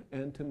Martha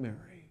and to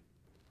Mary.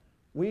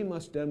 We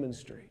must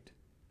demonstrate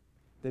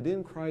that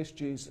in Christ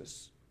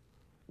Jesus,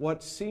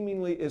 what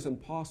seemingly is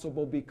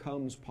impossible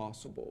becomes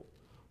possible.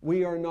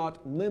 We are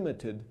not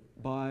limited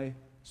by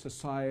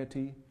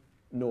society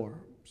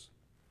norms.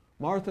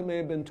 Martha may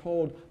have been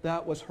told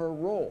that was her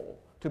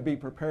role, to be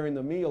preparing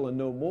the meal and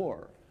no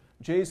more.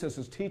 Jesus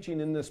is teaching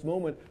in this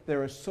moment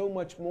there is so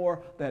much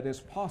more that is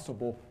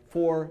possible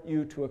for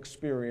you to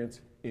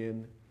experience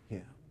in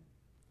Him.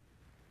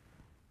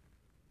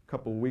 A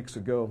couple of weeks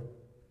ago,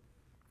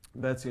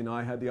 Betsy and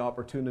I had the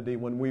opportunity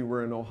when we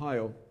were in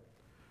Ohio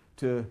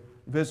to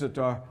visit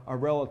our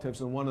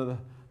relatives, and one of the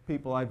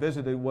people I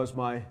visited was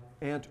my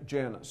Aunt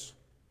Janice.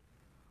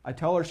 I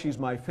tell her she's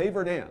my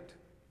favorite aunt.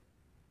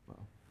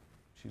 Well,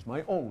 she's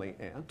my only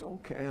aunt.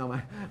 Okay,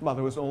 my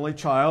mother was the only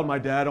child. My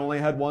dad only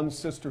had one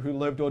sister who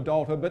lived to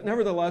adulthood, but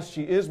nevertheless,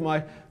 she is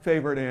my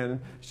favorite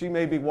aunt. She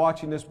may be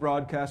watching this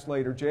broadcast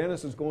later.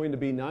 Janice is going to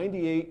be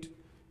 98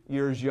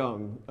 years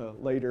young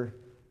later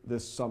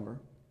this summer.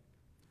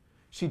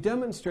 She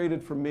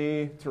demonstrated for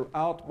me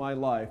throughout my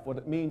life what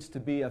it means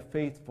to be a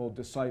faithful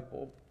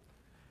disciple.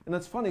 And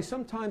it's funny,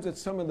 sometimes it's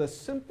some of the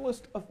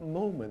simplest of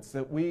moments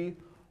that we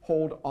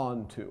hold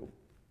on to.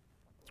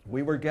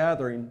 We were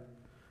gathering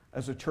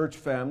as a church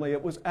family.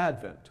 It was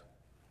Advent.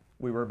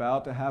 We were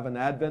about to have an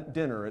Advent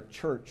dinner at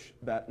church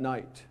that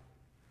night.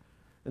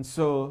 And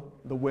so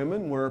the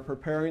women were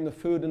preparing the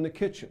food in the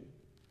kitchen.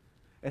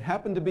 It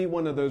happened to be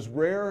one of those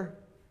rare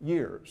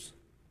years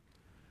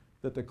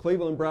that the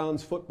Cleveland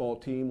Browns football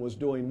team was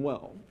doing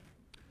well.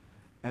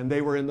 And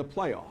they were in the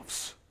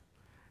playoffs.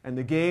 And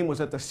the game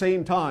was at the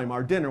same time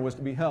our dinner was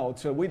to be held.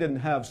 So we didn't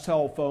have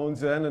cell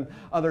phones then and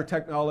other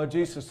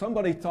technology. So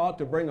somebody thought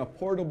to bring a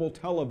portable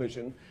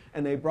television,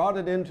 and they brought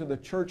it into the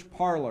church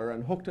parlor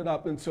and hooked it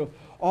up. And so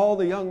all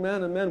the young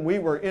men and men, we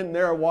were in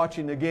there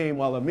watching the game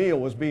while the meal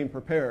was being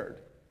prepared.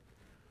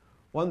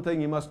 One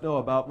thing you must know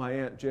about my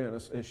Aunt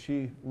Janice is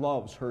she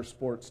loves her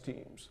sports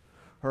teams.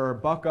 Her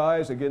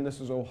Buckeyes, again,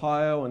 this is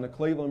Ohio, and the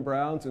Cleveland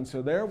Browns, and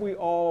so there we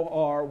all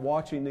are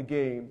watching the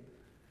game,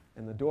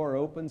 and the door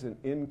opens and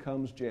in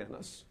comes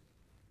Janice.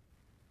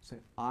 Say,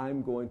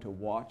 I'm going to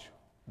watch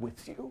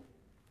with you.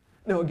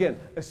 Now again,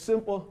 a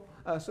simple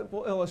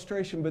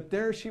illustration, but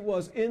there she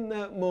was in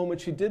that moment.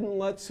 She didn't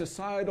let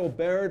societal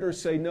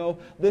barriers say, no,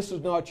 this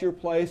is not your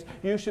place.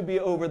 You should be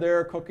over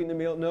there cooking the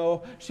meal.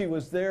 No, she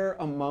was there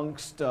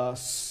amongst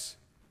us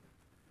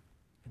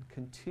and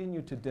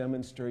continued to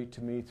demonstrate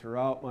to me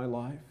throughout my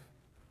life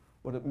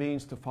what it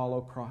means to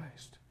follow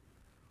Christ.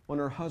 When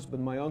her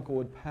husband, my uncle,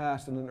 would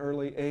pass in an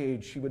early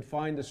age, she would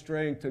find the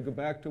strength to go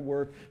back to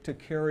work, to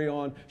carry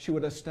on. She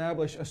would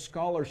establish a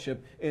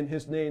scholarship in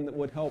his name that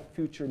would help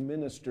future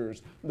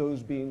ministers,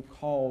 those being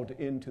called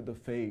into the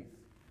faith.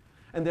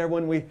 And there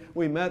when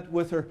we met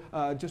with her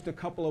just a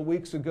couple of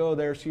weeks ago,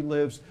 there she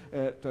lives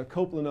at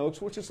Copeland Oaks,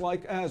 which is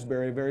like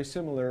Asbury, very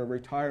similar, a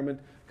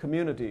retirement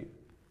community.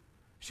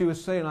 She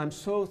was saying, I'm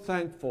so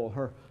thankful.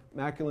 Her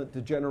macular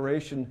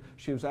degeneration,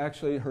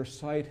 her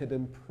sight had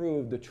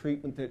improved, the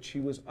treatment that she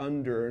was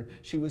under.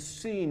 She was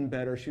seeing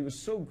better. She was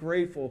so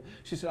grateful.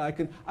 She said,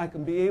 I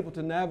can be able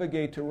to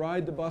navigate, to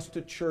ride the bus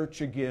to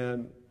church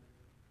again.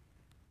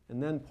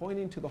 And then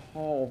pointing to the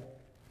hall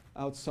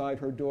outside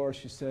her door,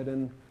 she said,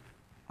 and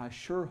I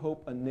sure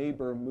hope a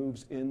neighbor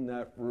moves in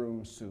that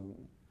room soon.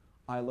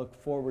 I look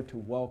forward to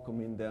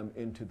welcoming them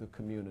into the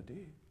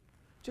community.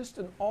 Just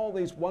in all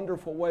these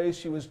wonderful ways,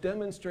 she was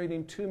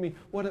demonstrating to me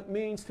what it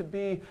means to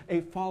be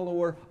a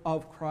follower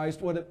of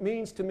Christ, what it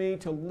means to me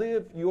to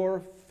live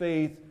your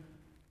faith,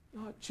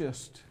 not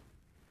just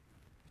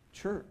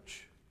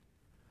church,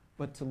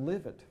 but to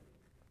live it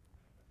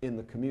in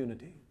the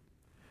community.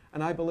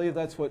 And I believe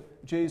that's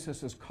what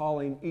Jesus is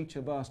calling each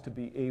of us to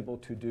be able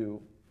to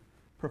do.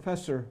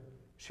 Professor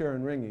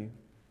Sharon Ringe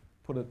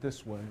put it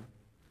this way.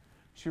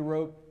 She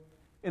wrote,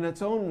 in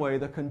its own way,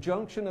 the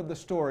conjunction of the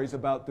stories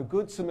about the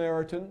Good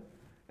Samaritan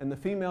and the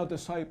female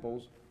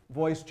disciples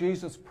voiced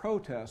Jesus'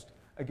 protest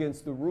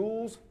against the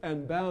rules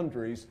and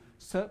boundaries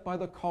set by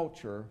the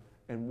culture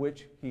in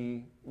which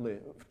he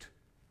lived.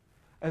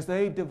 As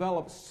they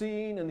developed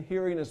seeing and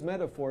hearing as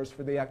metaphors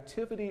for the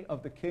activity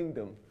of the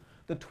kingdom,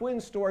 the twin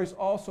stories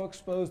also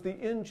expose the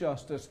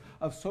injustice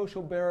of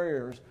social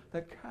barriers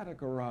that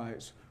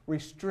categorize,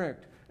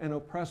 restrict, and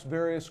oppress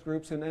various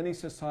groups in any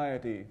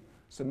society,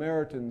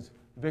 Samaritans,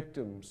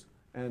 victims,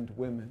 and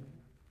women.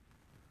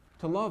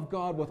 To love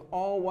God with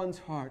all one's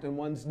heart and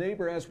one's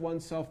neighbor as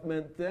oneself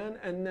meant then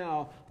and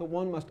now that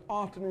one must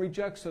often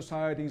reject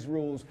society's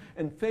rules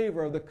in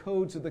favor of the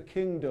codes of the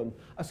kingdom,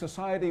 a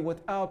society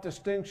without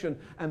distinction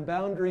and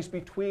boundaries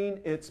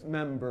between its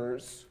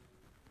members.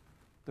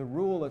 The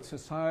rule at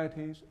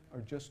societies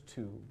are just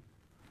two,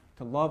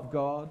 to love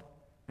God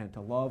and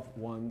to love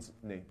one's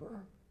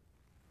neighbor.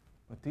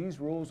 But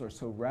these rules are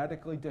so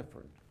radically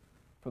different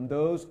from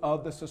those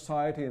of the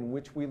society in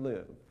which we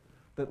live,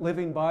 that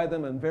living by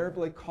them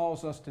invariably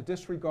calls us to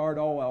disregard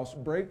all else,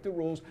 break the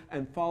rules,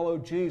 and follow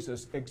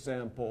Jesus'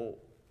 example.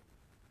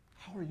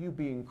 How are you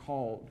being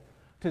called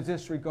to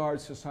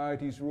disregard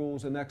society's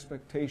rules and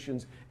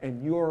expectations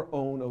and your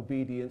own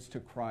obedience to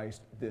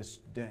Christ this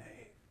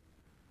day?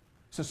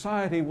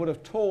 Society would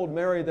have told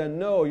Mary then,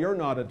 no, you're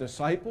not a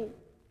disciple.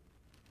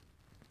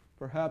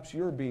 Perhaps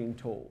you're being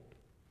told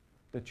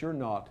that you're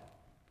not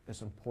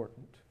as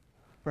important.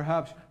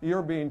 Perhaps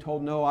you're being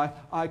told, no,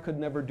 I could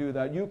never do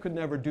that. You could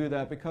never do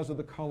that because of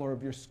the color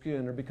of your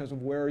skin or because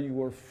of where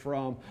you are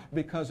from,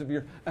 because of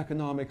your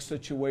economic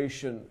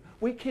situation.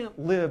 We can't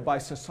live by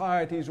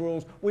society's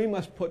rules. We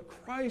must put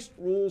Christ's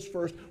rules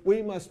first.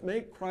 We must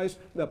make Christ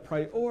the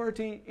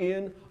priority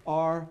in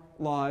our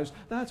lives.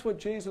 That's what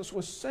Jesus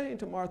was saying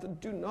to Martha.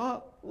 Do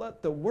not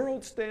let the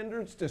world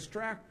standards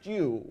distract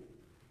you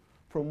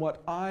from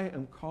what I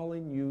am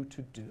calling you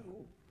to do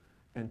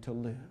and to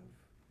live,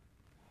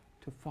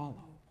 to follow,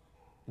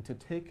 and to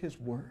take His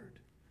word.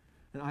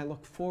 And I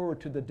look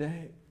forward to the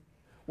day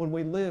when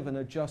we live in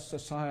a just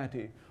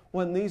society,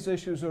 when these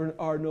issues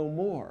are no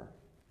more,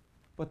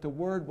 but the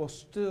word will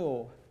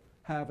still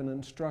have an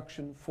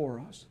instruction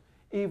for us.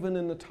 Even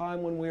in the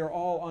time when we are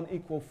all on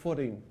equal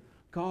footing,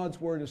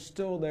 God's word is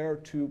still there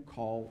to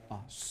call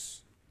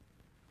us.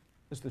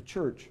 As the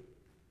church,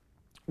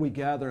 we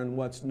gather in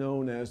what's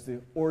known as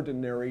the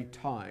ordinary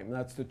time.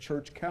 That's the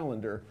church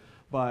calendar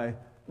by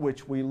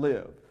which we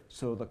live.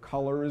 So the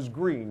color is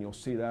green. You'll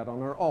see that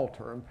on our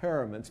altar and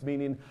paraments,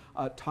 meaning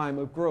a time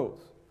of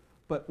growth.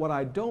 But what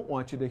I don't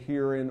want you to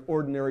hear in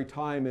ordinary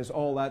time is,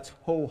 oh, that's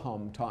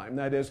ho-hum time.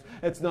 That is,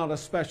 it's not a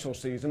special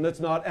season. It's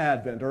not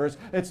Advent, or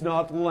it's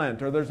not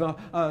Lent, or there's not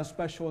a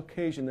special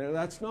occasion there.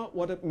 That's not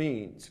what it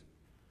means.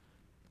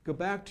 Go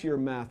back to your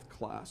math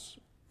class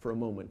for a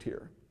moment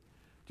here.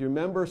 Do you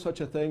remember such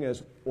a thing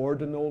as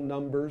ordinal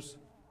numbers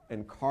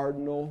and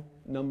cardinal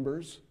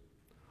numbers?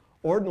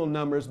 Ordinal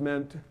numbers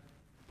meant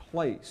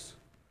place,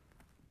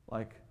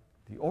 like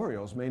The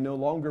Orioles may no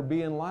longer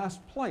be in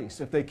last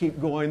place if they keep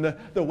going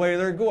the way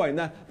they're going.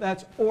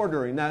 That's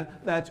ordering.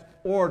 That's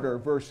order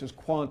versus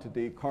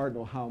quantity.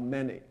 Cardinal, how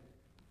many?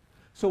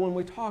 So when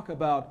we talk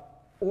about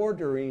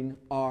ordering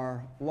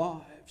our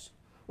lives,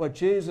 what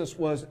Jesus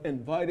was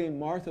inviting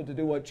Martha to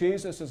do, what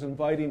Jesus is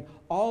inviting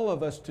all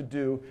of us to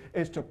do,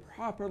 is to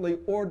properly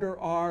order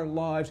our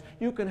lives.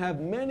 You can have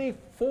many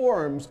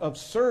forms of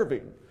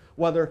serving,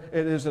 whether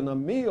it is in a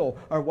meal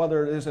or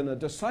whether it is in a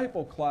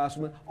disciple class.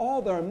 There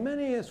are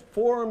many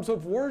forms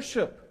of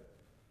worship.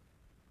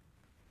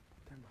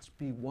 There must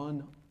be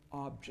one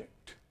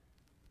object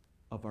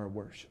of our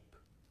worship,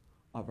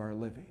 of our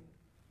living,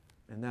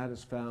 and that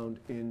is found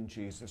in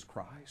Jesus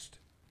Christ.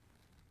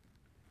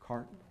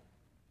 Cardinal,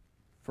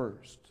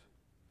 first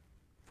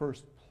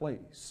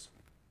place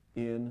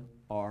in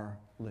our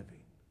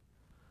living.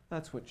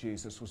 That's what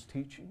Jesus was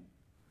teaching.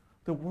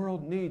 The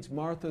world needs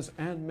Marthas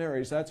and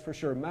Marys, that's for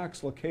sure.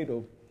 Max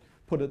Lucado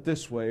put it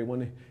this way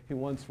when he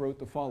once wrote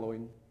the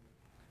following.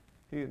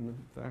 In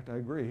fact, I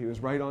agree, he was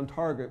right on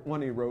target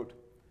when he wrote,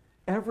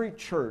 "Every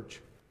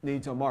church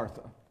needs a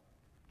Martha."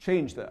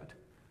 Change that.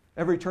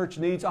 Every church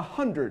needs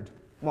 100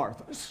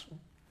 Marthas.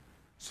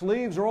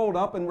 Sleeves rolled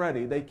up and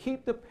ready. They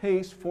keep the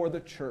pace for the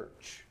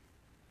church.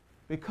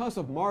 Because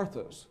of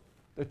Marthas,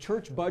 the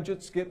church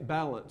budgets get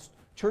balanced.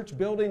 Church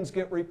buildings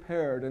get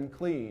repaired and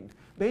cleaned.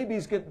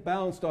 Babies get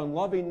bounced on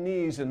loving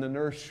knees in the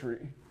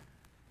nursery.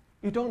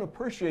 You don't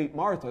appreciate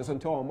Marthas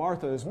until a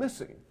Martha is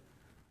missing.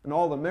 And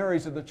all the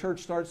Marys of the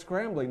church start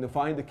scrambling to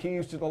find the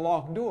keys to the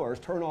locked doors,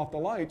 turn off the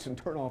lights, and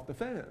turn off the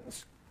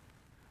fans.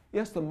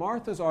 Yes, the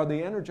Marthas are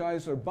the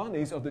Energizer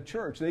bunnies of the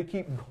church. They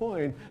keep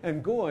going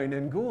and going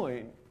and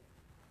going.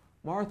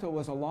 Martha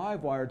was a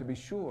live wire, to be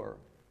sure.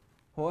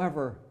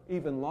 However,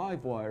 even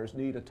live wires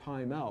need a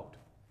timeout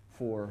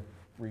for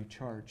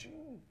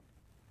recharging.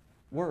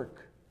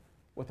 Work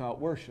without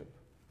worship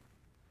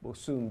will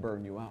soon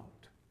burn you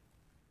out.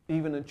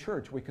 Even in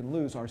church, we can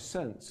lose our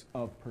sense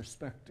of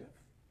perspective.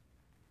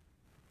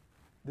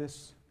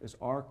 This is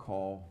our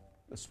call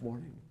this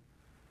morning.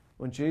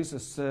 When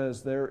Jesus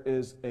says there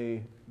is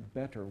a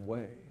better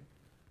way,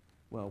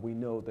 well, we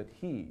know that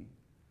He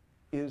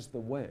is the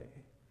way,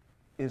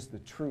 is the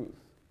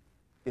truth,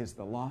 is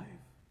the life.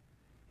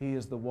 He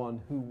is the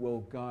one who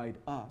will guide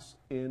us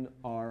in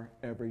our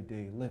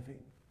everyday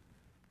living.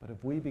 But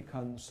if we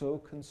become so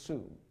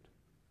consumed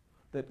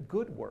that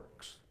good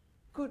works,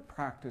 good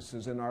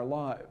practices in our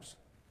lives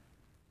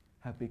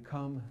have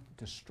become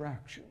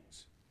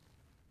distractions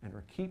and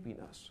are keeping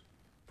us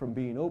from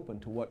being open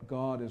to what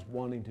God is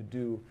wanting to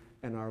do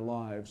in our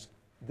lives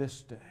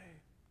this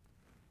day,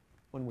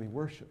 when we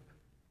worship,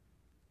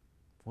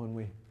 when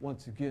we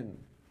once again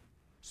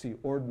see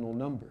ordinal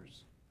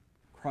numbers,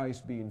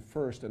 Christ being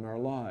first in our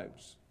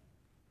lives,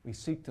 we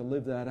seek to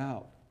live that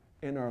out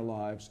in our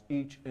lives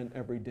each and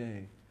every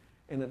day.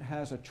 And it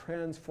has a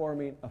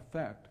transforming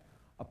effect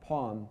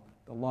upon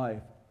the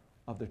life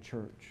of the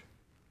church.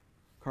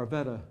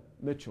 Carvetta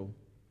Mitchell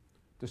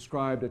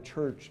described a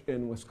church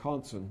in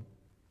Wisconsin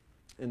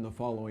in the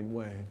following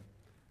way,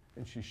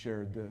 and she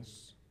shared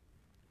this.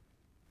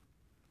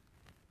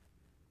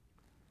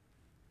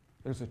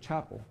 There's a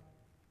chapel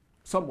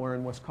somewhere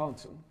in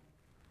Wisconsin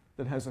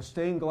that has a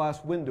stained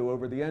glass window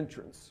over the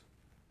entrance,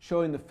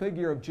 showing the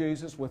figure of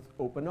Jesus with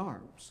open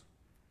arms.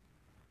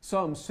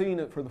 Some, seeing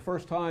it for the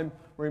first time,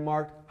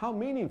 remarked, "How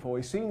meaningful.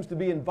 He seems to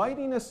be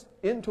inviting us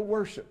into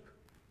worship."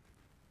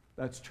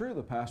 That's true,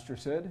 the pastor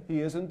said.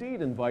 He is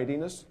indeed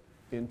inviting us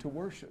into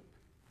worship.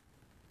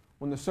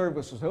 When the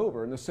service was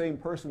over and the same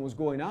person was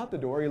going out the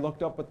door, he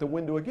looked up at the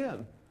window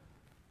again.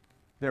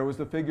 There was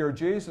the figure of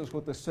Jesus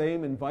with the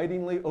same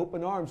invitingly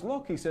open arms.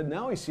 "Look," he said,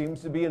 "now he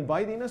seems to be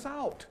inviting us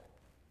out."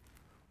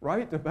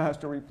 "Right," the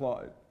pastor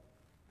replied.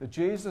 "The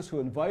Jesus who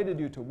invited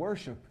you to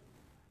worship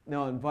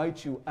now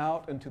invites you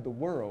out into the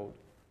world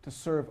to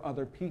serve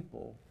other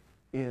people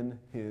in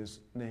His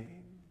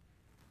name."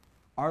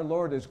 Our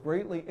Lord is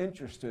greatly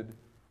interested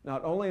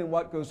not only in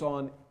what goes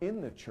on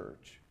in the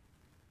church,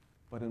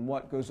 but in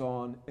what goes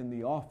on in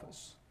the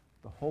office,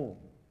 the home,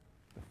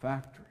 the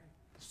factory,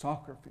 the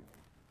soccer field.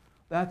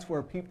 That's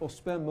where people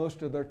spend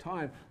most of their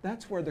time.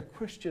 That's where the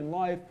Christian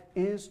life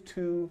is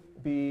to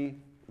be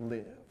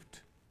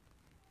lived.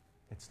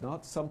 It's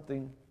not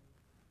something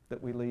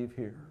that we leave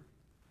here.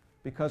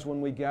 Because when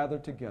we gather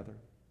together,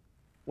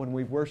 when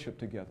we worship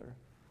together,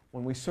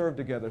 when we serve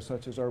together,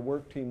 such as our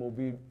work team will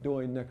be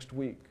doing next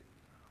week,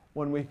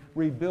 when we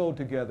rebuild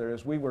together,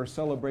 as we were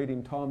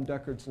celebrating Tom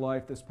Deckard's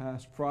life this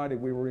past Friday,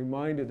 we were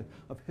reminded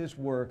of his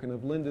work and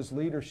of Linda's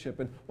leadership,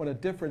 and what a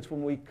difference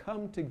when we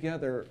come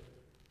together,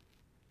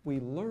 we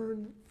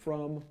learn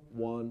from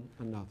one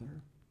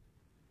another.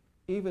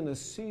 Even as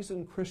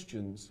seasoned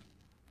Christians,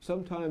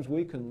 sometimes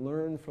we can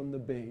learn from the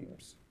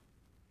babes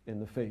in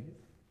the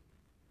faith,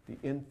 the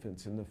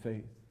infants in the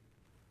faith.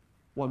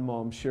 One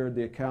mom shared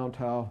the account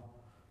how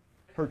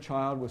her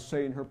child was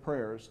saying her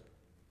prayers.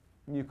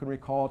 And you can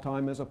recall a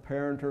time as a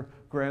parent or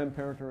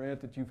grandparent or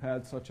aunt that you've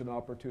had such an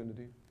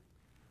opportunity.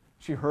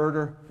 She heard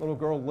her little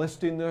girl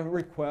listing the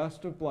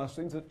request of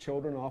blessings that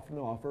children often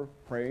offer,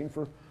 praying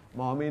for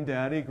mommy and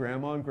daddy,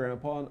 grandma and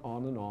grandpa, and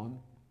on and on.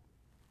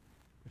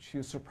 But she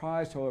was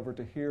surprised, however,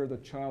 to hear the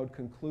child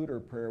conclude her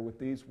prayer with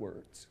these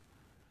words,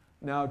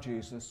 "Now,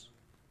 Jesus,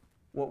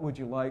 what would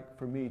you like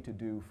for me to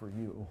do for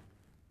you?"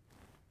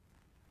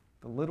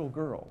 The little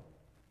girl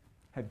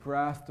had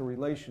grasped the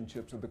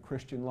relationships of the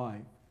Christian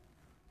life.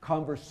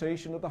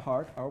 Conversation of the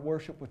heart, our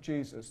worship with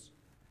Jesus,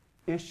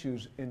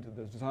 issues into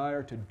the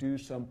desire to do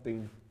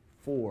something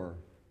for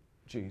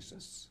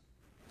Jesus.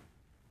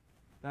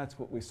 That's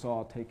what we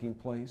saw taking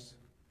place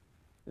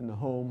in the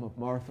home of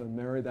Martha and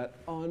Mary, that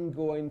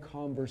ongoing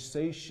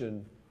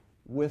conversation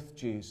with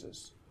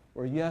Jesus,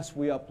 where yes,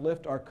 we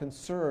uplift our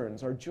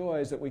concerns, our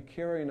joys that we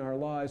carry in our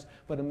lives,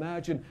 but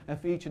imagine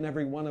if each and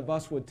every one of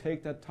us would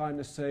take that time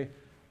to say,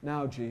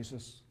 "Now,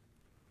 Jesus,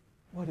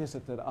 what is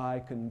it that I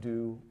can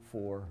do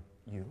for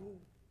you?"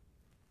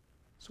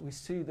 So we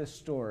see this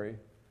story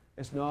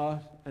as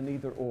not an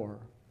either or.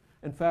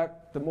 In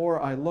fact, the more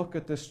I look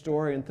at this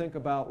story and think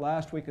about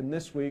last week and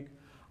this week,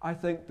 I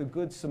think the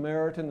Good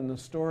Samaritan and the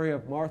story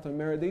of Martha and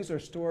Mary, these are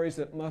stories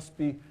that must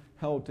be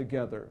held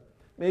together.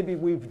 Maybe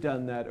we've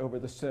done that over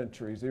the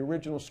centuries. The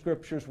original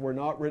scriptures were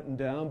not written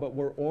down, but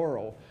were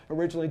oral.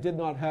 Originally did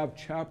not have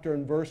chapter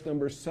and verse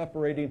numbers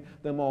separating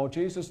them all.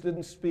 Jesus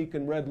didn't speak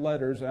in red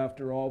letters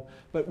after all,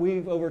 but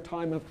we've over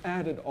time have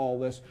added all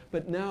this.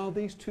 But now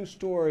these two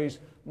stories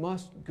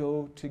must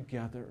go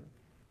together.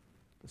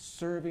 The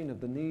serving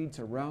of the needs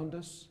around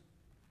us,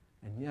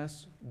 and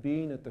yes,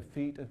 being at the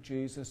feet of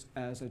Jesus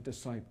as a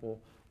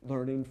disciple,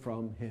 learning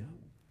from him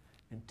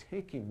and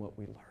taking what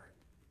we learn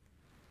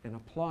and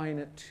applying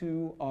it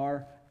to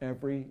our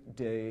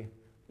everyday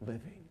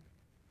living.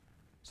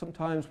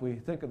 Sometimes we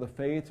think of the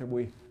faith and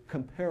we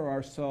compare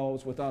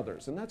ourselves with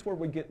others, and that's where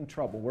we get in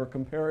trouble. We're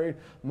comparing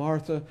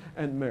Martha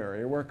and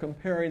Mary. We're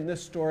comparing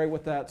this story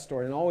with that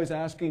story and always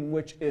asking,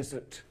 which is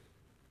it?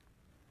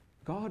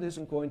 God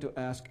isn't going to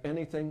ask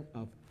anything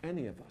of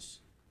any of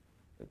us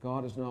that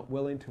God is not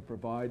willing to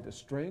provide the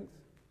strength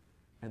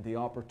and the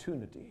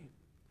opportunity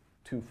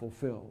to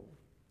fulfill.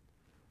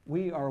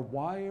 We are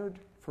wired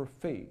for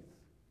faith,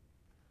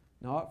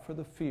 not for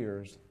the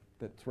fears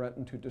that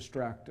threaten to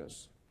distract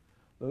us.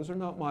 Those are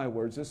not my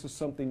words. This is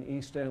something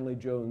E. Stanley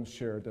Jones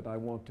shared that I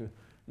want to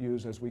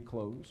use as we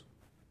close.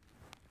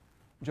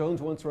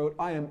 Jones once wrote,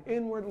 "I am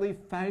inwardly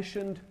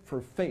fashioned for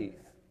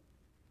faith,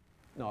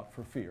 not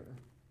for fear.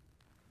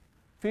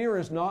 Fear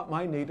is not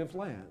my native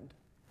land.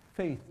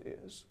 Faith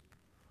is.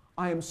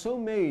 I am so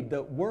made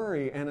that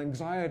worry and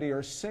anxiety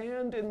are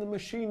sand in the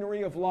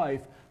machinery of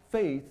life.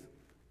 Faith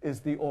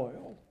is the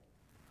oil.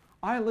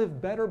 I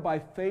live better by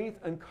faith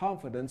and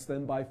confidence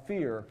than by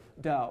fear,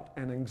 doubt,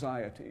 and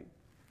anxiety.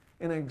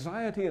 In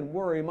anxiety and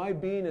worry, my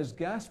being is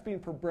gasping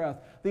for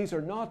breath. These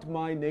are not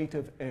my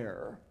native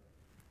air.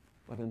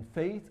 But in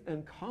faith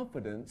and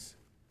confidence,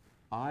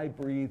 I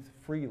breathe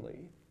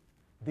freely.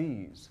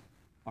 These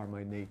are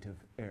my native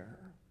air."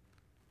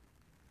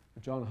 The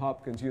Johns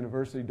Hopkins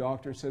University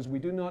doctor says, "We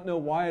do not know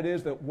why it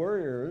is that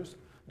worriers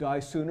die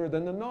sooner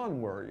than the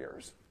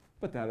non-worriers,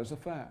 but that is a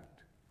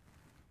fact.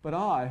 But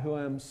I, who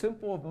am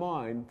simple of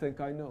mind, think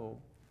I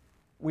know.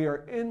 We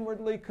are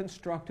inwardly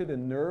constructed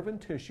in nerve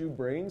and tissue,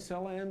 brain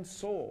cell and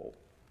soul,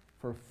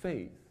 for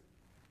faith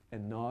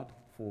and not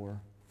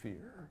for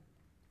fear."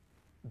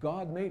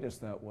 God made us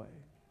that way.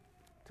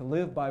 To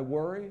live by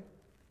worry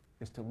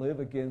is to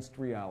live against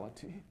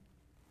reality.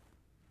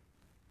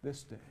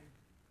 This day,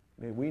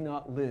 may we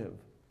not live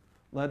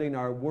letting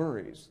our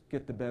worries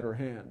get the better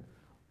hand,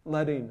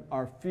 letting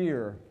our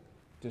fear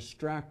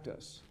distract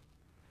us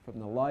from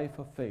the life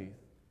of faith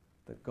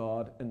that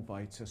God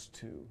invites us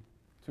to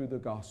through the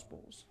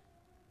Gospels.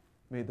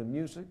 May the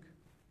music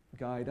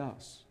guide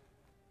us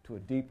to a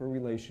deeper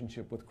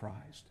relationship with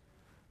Christ.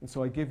 And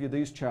so I give you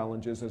these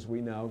challenges as we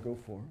now go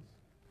forth.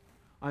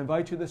 I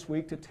invite you this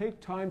week to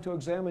take time to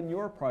examine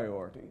your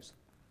priorities.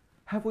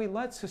 Have we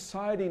let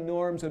society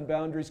norms and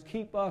boundaries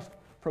keep us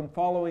from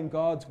following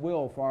God's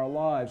will for our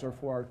lives or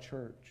for our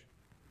church?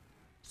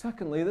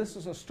 Secondly, this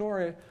is a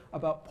story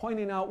about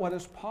pointing out what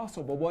is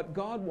possible, what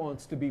God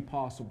wants to be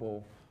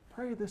possible.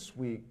 Pray this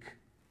week,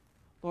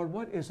 Lord,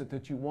 what is it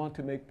that you want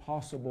to make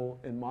possible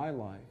in my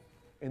life,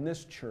 in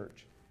this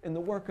church, in the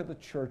work of the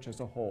church as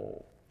a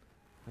whole?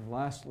 And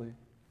lastly,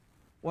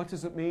 what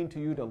does it mean to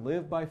you to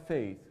live by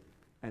faith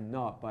and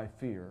not by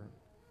fear?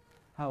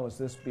 How is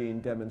this being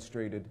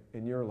demonstrated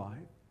in your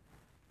life?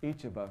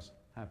 Each of us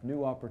have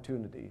new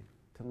opportunity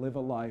to live a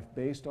life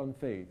based on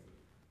faith,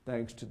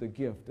 thanks to the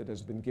gift that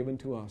has been given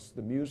to us,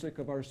 the music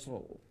of our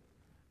soul,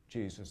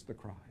 Jesus the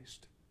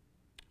Christ.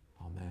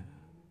 Amen.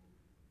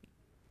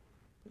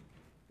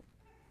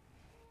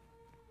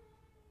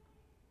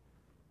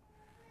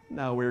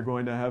 Now we're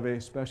going to have a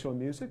special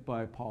music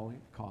by Polly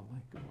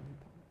Conley. Good morning,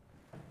 Polly.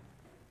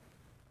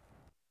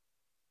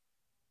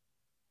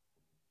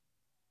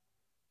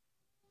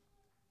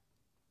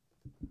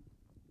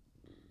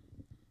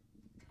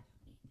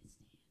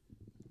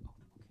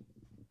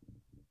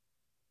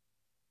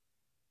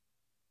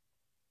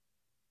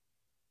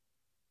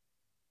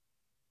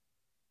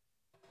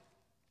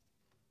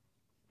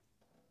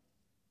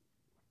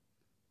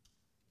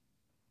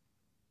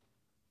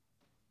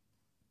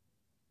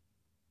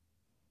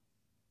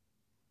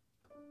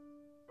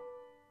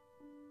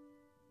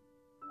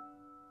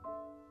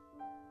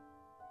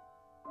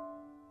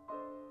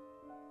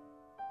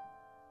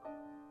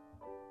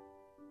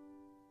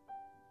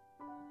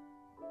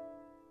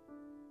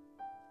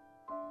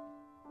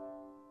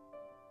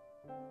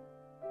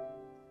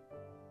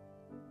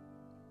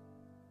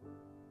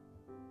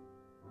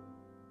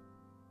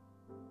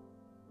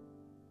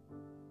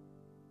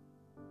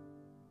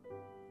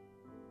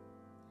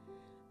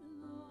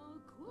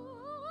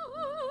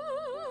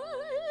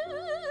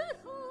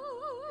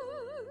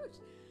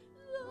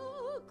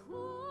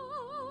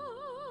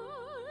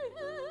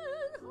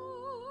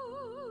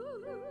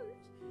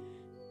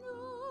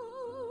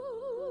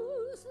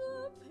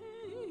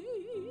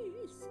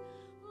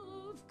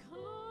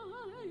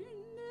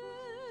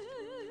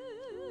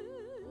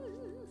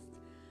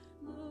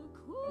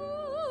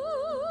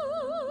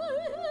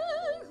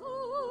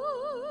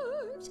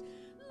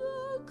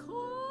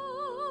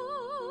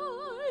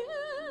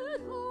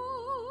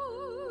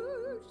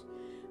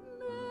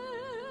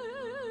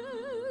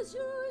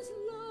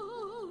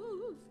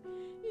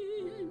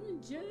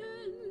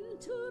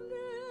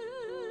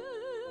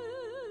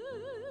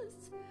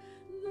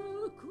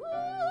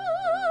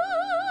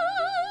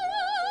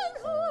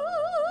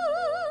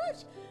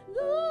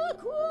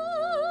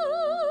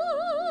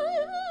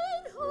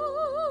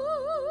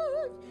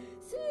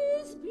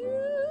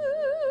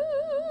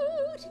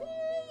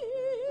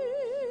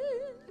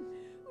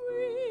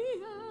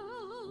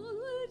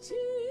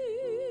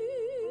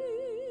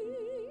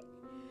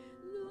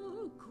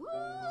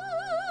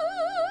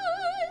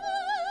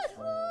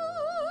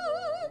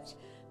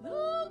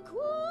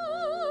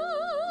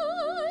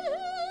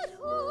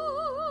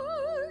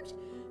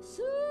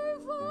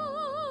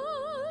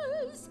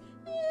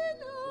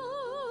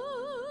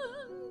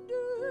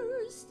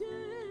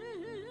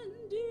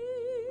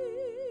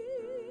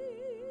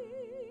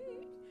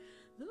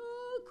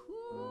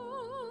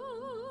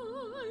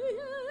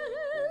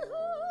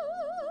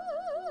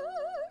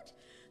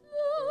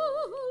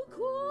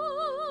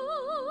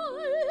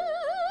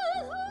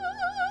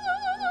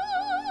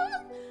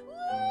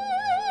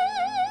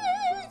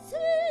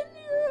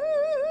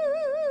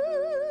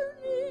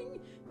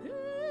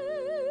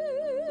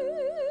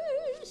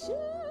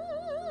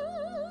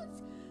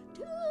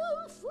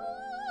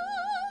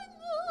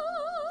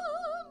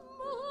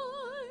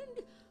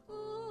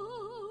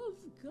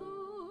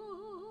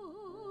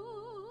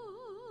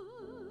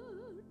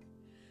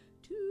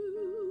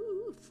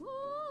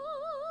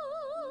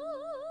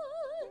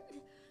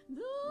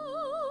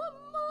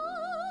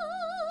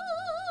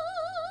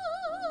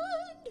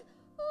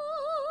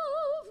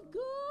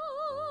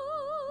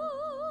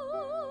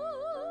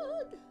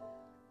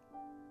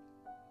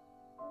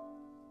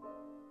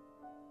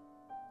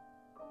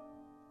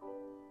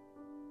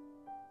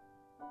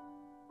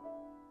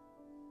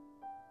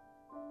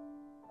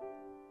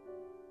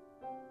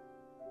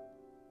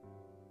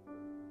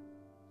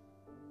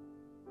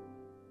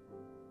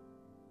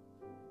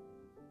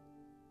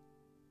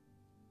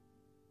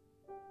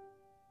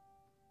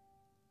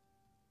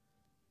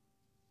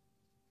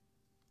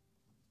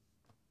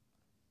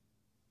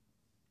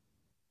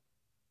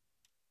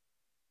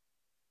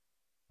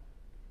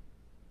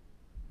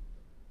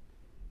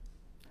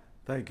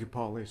 Thank you,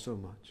 Polly, so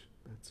much.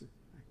 Betsy,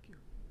 thank you.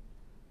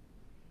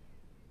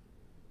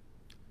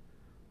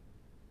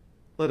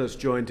 Let us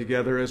join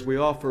together as we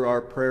offer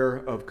our prayer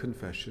of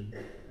confession.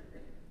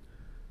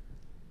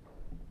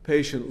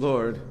 Patient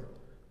Lord,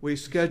 we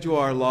schedule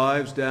our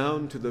lives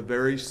down to the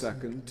very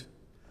second.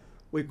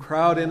 We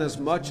crowd in as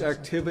much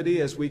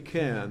activity as we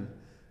can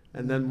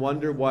and then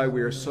wonder why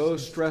we are so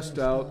stressed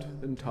out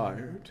and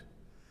tired.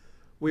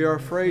 We are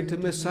afraid to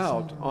miss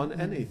out on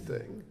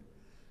anything.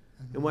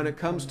 And when it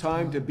comes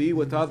time to be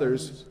with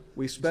others,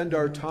 we spend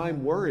our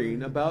time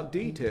worrying about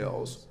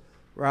details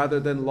rather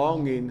than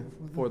longing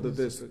for the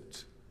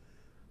visit.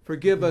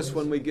 Forgive us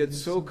when we get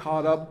so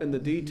caught up in the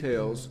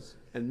details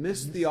and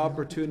miss the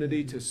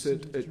opportunity to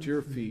sit at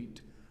your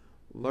feet,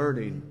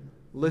 learning,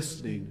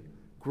 listening,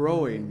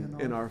 growing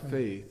in our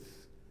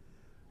faith.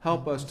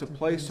 Help us to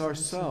place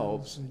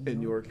ourselves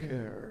in your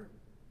care.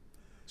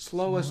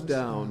 Slow us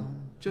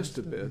down just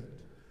a bit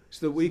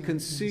so that we can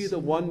see the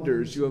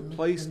wonders you have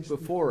placed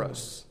before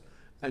us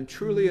and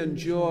truly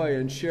enjoy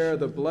and share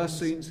the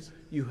blessings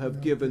you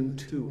have given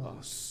to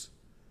us.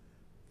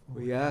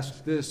 We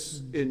ask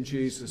this in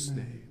Jesus'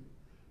 name.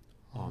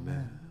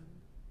 Amen.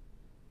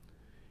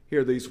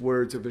 Hear these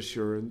words of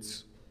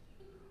assurance.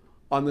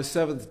 On the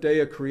seventh day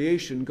of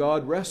creation,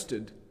 God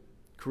rested,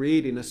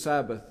 creating a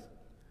Sabbath,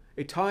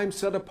 a time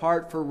set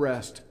apart for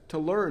rest, to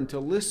learn, to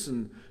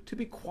listen, to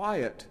be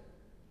quiet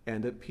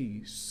and at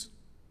peace.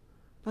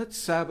 Let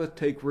Sabbath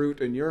take root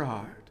in your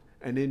heart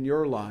and in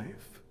your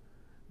life.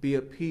 Be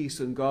at peace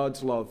in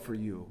God's love for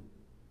you.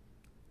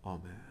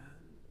 Amen.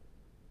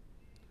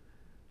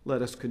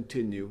 Let us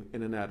continue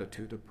in an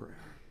attitude of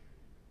prayer.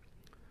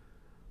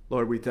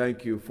 Lord, we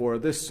thank you for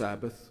this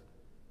Sabbath,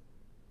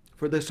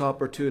 for this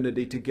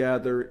opportunity to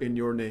gather in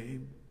your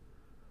name.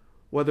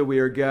 Whether we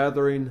are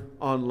gathering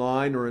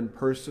online or in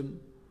person,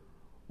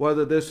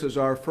 whether this is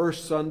our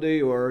first Sunday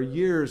or our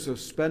years of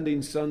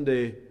spending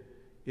Sunday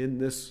in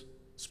this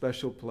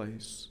special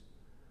place,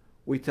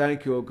 we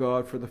thank you, O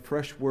God, for the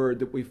fresh word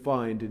that we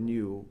find in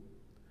you.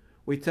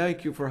 We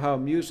thank you for how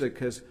music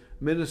has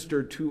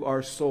ministered to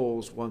our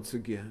souls once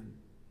again,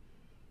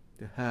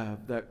 to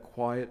have that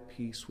quiet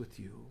peace with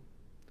you,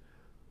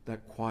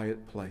 that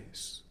quiet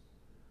place.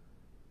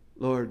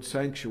 Lord,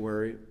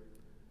 sanctuary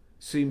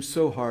seems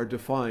so hard to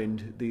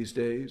find these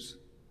days.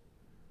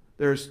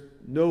 There's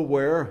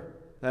nowhere,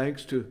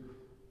 thanks to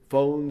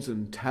phones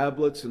and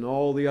tablets and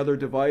all the other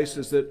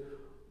devices, that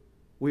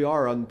we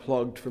are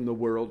unplugged from the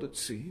world, it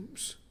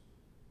seems.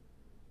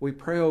 We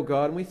pray, O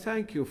God, and we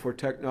thank you for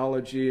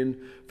technology, and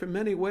for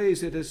many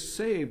ways it has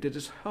saved, it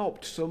has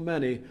helped so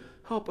many.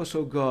 Help us,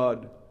 O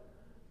God,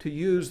 to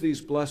use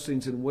these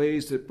blessings in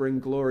ways that bring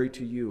glory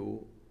to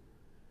you.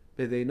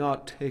 May they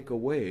not take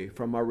away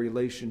from our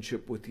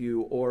relationship with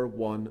you or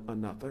one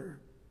another.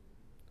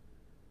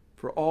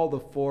 For all the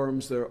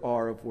forms there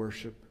are of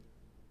worship,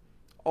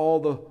 all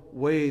the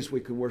ways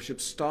we can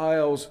worship,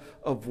 styles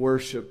of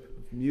worship,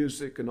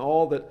 music, and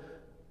all that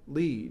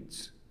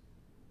leads,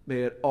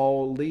 may it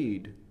all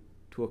lead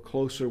to a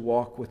closer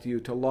walk with you,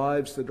 to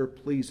lives that are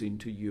pleasing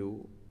to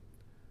you.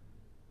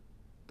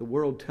 The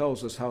world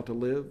tells us how to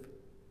live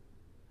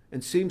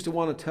and seems to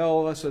want to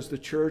tell us as the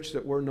church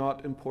that we're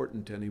not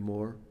important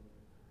anymore.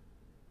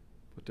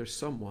 But there's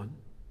someone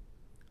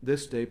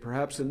this day,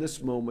 perhaps in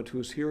this moment, who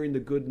is hearing the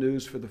good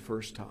news for the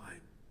first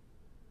time,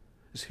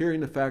 is hearing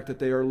the fact that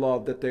they are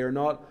loved, that they are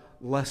not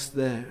less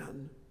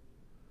than,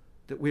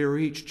 that we are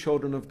each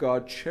children of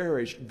God,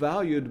 cherished,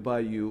 valued by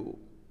you,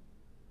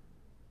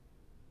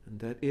 and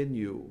that in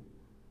you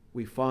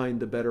we find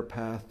the better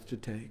path to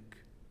take.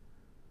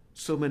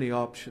 So many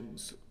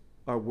options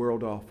our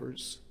world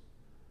offers.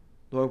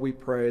 Lord, we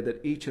pray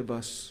that each of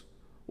us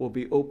will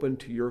be open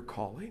to your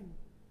calling,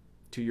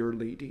 to your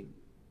leading.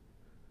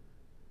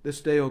 This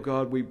day, O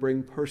God, we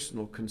bring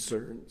personal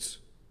concerns.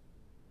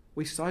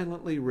 We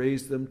silently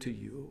raise them to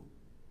you,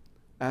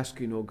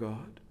 asking, O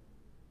God,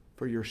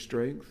 for your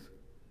strength,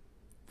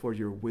 for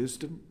your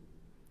wisdom,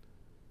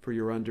 for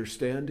your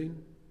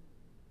understanding,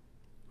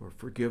 for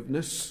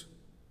forgiveness,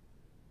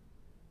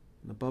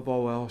 and above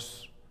all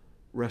else,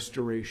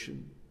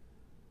 restoration.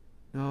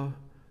 Now,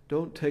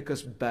 don't take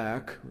us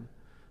back.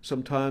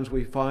 Sometimes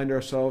we find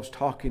ourselves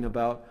talking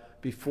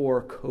about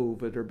before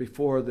COVID or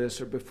before this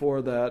or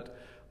before that.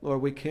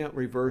 Lord, we can't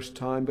reverse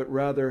time, but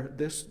rather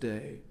this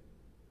day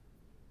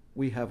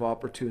we have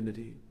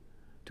opportunity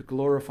to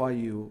glorify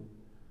you,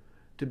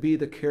 to be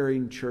the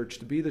caring church,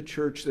 to be the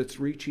church that's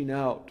reaching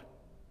out,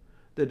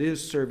 that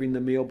is serving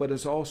the meal, but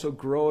is also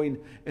growing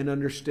and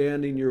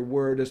understanding your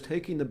word, is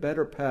taking the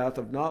better path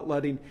of not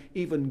letting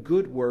even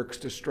good works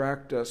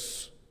distract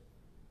us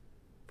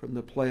from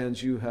the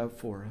plans you have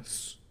for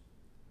us.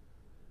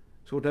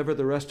 So whatever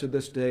the rest of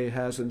this day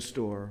has in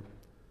store,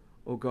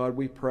 O God,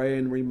 we pray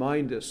and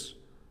remind us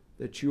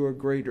that you are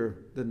greater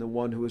than the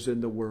one who is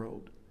in the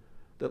world,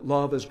 that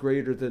love is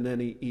greater than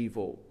any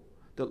evil,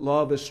 that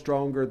love is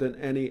stronger than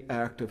any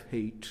act of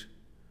hate.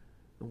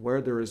 And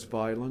where there is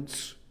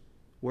violence,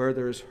 where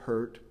there is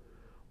hurt,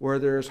 where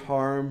there is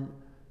harm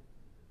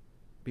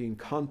being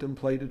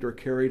contemplated or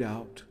carried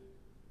out,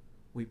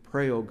 We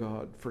pray, O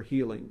God, for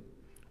healing.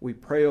 We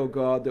pray, O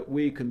God, that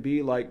we can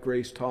be like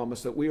Grace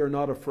Thomas, that we are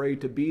not afraid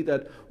to be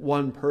that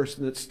one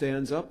person that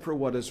stands up for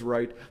what is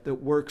right,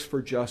 that works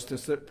for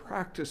justice, that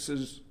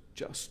practices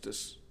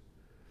justice,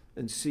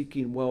 and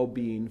seeking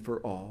well-being for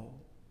all.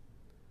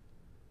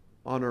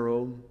 On our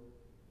own,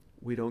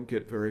 we don't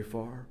get very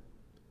far.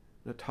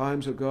 And at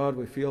times, O God,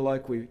 we feel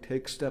like we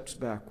take steps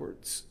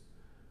backwards.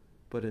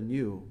 But in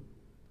you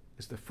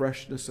is the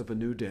freshness of a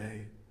new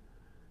day.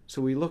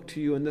 So we look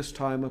to you in this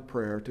time of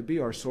prayer to be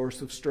our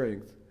source of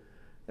strength,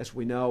 as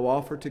we now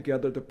offer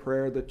together the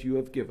prayer that you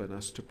have given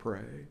us to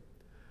pray.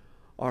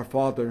 Our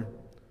Father,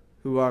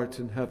 who art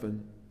in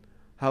heaven,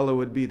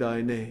 hallowed be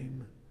thy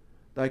name.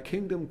 Thy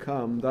kingdom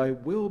come, thy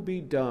will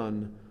be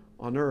done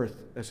on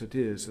earth as it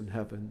is in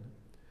heaven.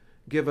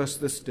 Give us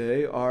this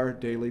day our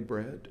daily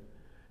bread,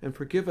 and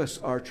forgive us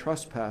our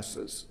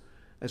trespasses,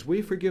 as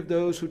we forgive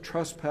those who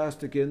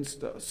trespass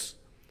against us.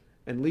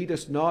 And lead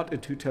us not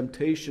into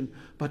temptation,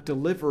 but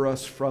deliver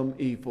us from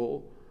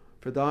evil.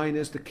 For thine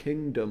is the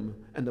kingdom,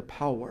 and the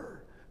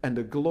power, and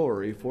the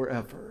glory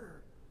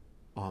forever.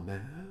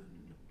 Amen.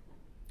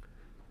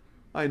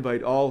 I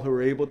invite all who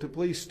are able to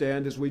please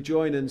stand as we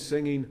join in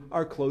singing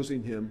our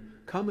closing hymn,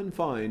 Come and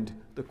Find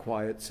the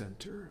Quiet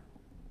Center.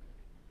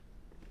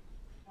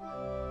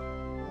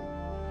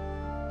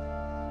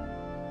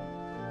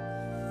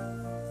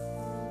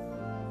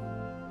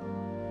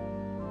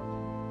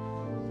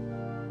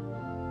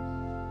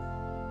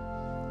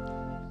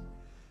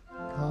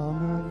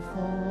 Come and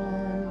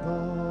find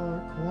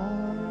the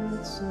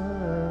quiet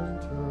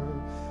center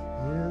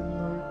in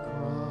the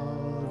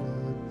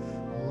crowded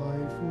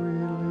life we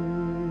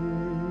lead.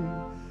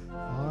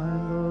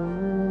 Find the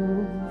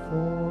room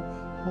for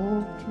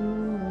hope to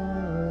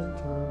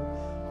enter.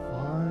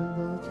 Find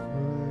the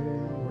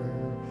train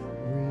where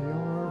we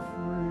are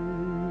free.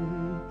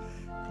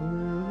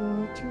 Clear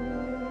the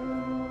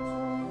table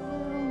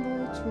and the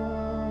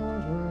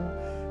chatter.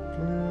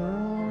 Clear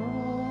our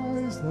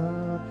eyes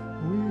that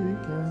we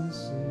can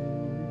see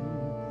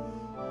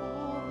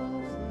all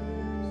the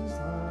things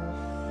that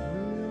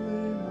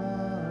really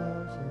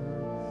matter.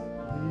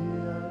 Be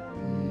at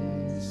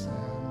peace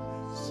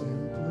and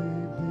simply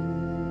be.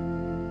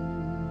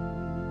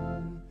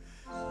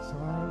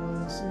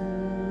 Silence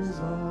is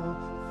a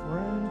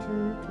friend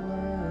who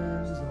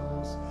claims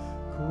us,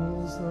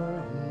 cools the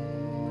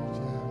heat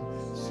and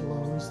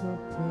slows the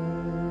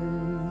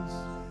pace.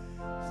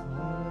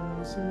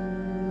 Silence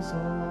is a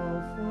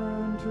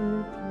friend who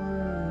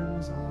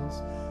claims us,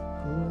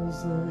 cools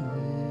the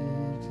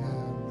heat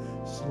and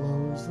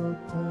slows the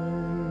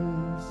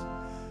pace.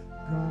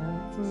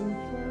 Guide the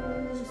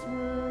place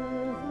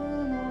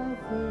within our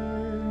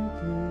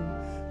thinking,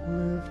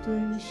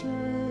 lifting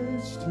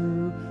shades to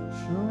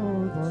show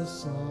the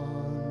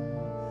sun,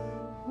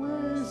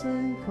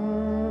 raising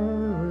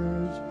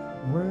courage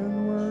when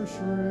we're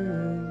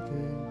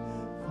shrinking,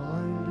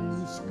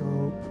 finding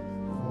scope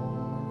for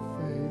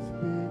faith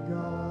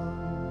begun.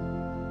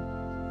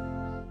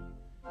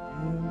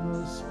 In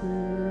the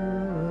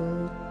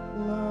Spirit,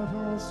 let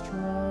us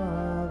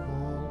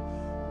travel,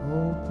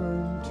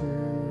 open to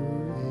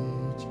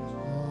each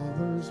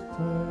other's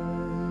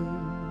pain.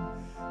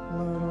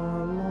 Let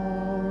our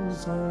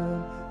loves and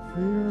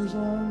fears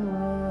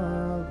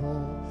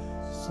unravel,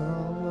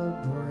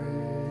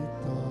 celebrate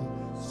the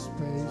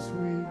space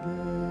we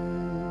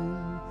gain.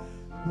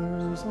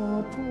 There's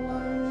a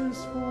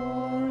place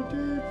for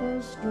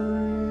deepest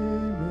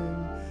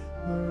dreaming,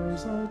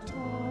 there's a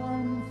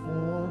time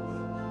for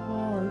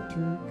heart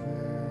to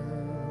care.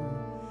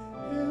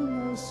 In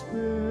the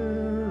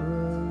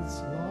Spirit's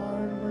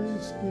lively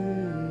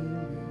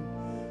scheming,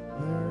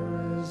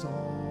 there is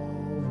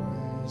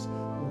always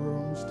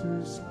rooms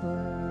to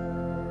spare.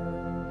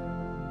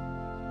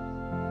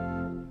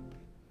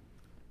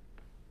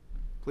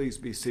 Please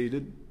be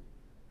seated.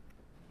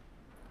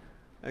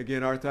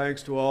 Again, our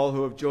thanks to all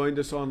who have joined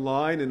us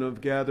online and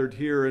have gathered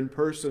here in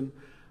person.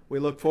 We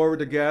look forward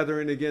to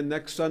gathering again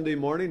next Sunday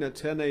morning at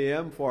 10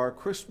 a.m. for our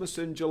Christmas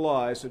in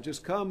July. So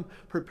just come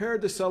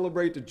prepared to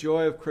celebrate the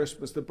joy of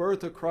Christmas, the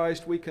birth of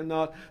Christ. We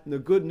cannot, and the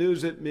good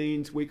news it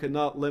means, we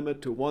cannot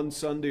limit to one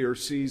Sunday or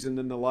season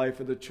in the life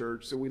of the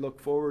church. So we look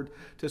forward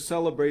to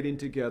celebrating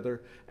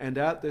together. And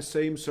at this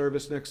same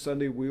service next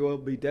Sunday, we will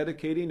be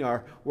dedicating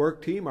our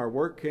work team, our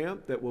work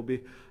camp,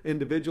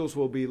 individuals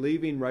will be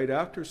leaving right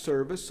after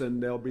service,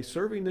 and they'll be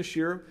serving this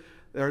year.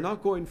 They're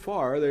not going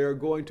far. They are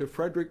going to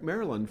Frederick,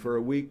 Maryland for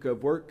a week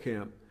of work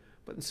camp.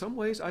 But in some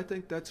ways, I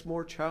think that's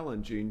more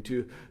challenging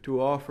to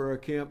offer a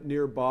camp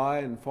nearby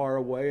and far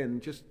away,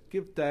 and just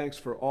give thanks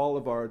for all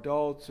of our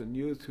adults and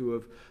youth who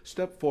have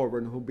stepped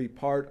forward and who will be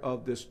part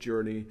of this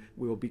journey.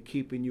 We will be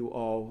keeping you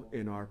all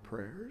in our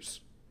prayers.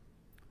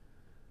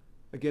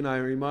 Again, I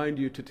remind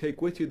you to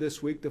take with you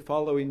this week the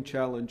following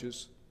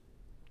challenges.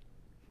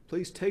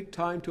 Please take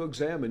time to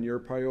examine your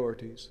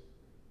priorities.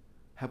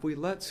 Have we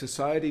let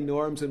society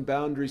norms and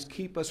boundaries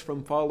keep us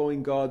from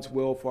following God's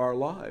will for our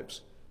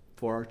lives,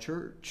 for our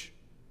church?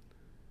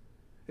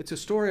 It's a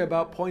story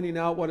about pointing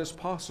out what is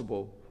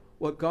possible,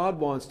 what God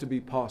wants to be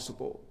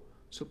possible,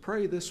 So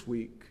pray this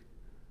week,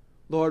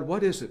 Lord,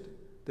 what is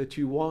it that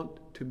you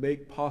want to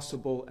make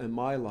possible in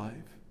my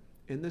life,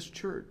 in this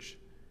church,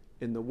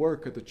 in the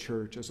work of the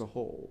church as a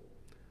whole?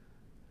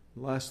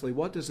 And lastly,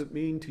 what does it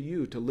mean to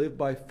you to live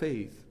by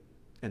faith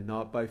and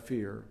not by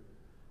fear?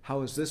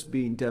 How is this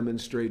being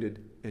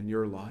demonstrated in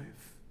your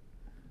life?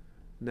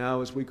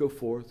 Now, as we go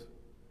forth,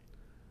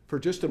 for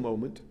just a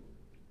moment,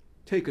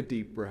 take a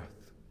deep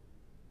breath.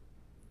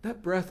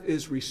 That breath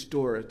is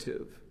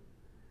restorative.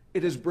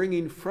 It is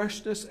bringing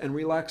freshness and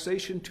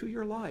relaxation to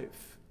your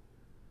life.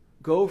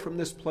 Go from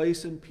this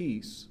place in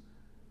peace,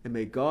 and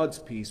may God's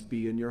peace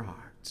be in your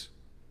hearts.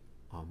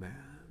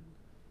 Amen.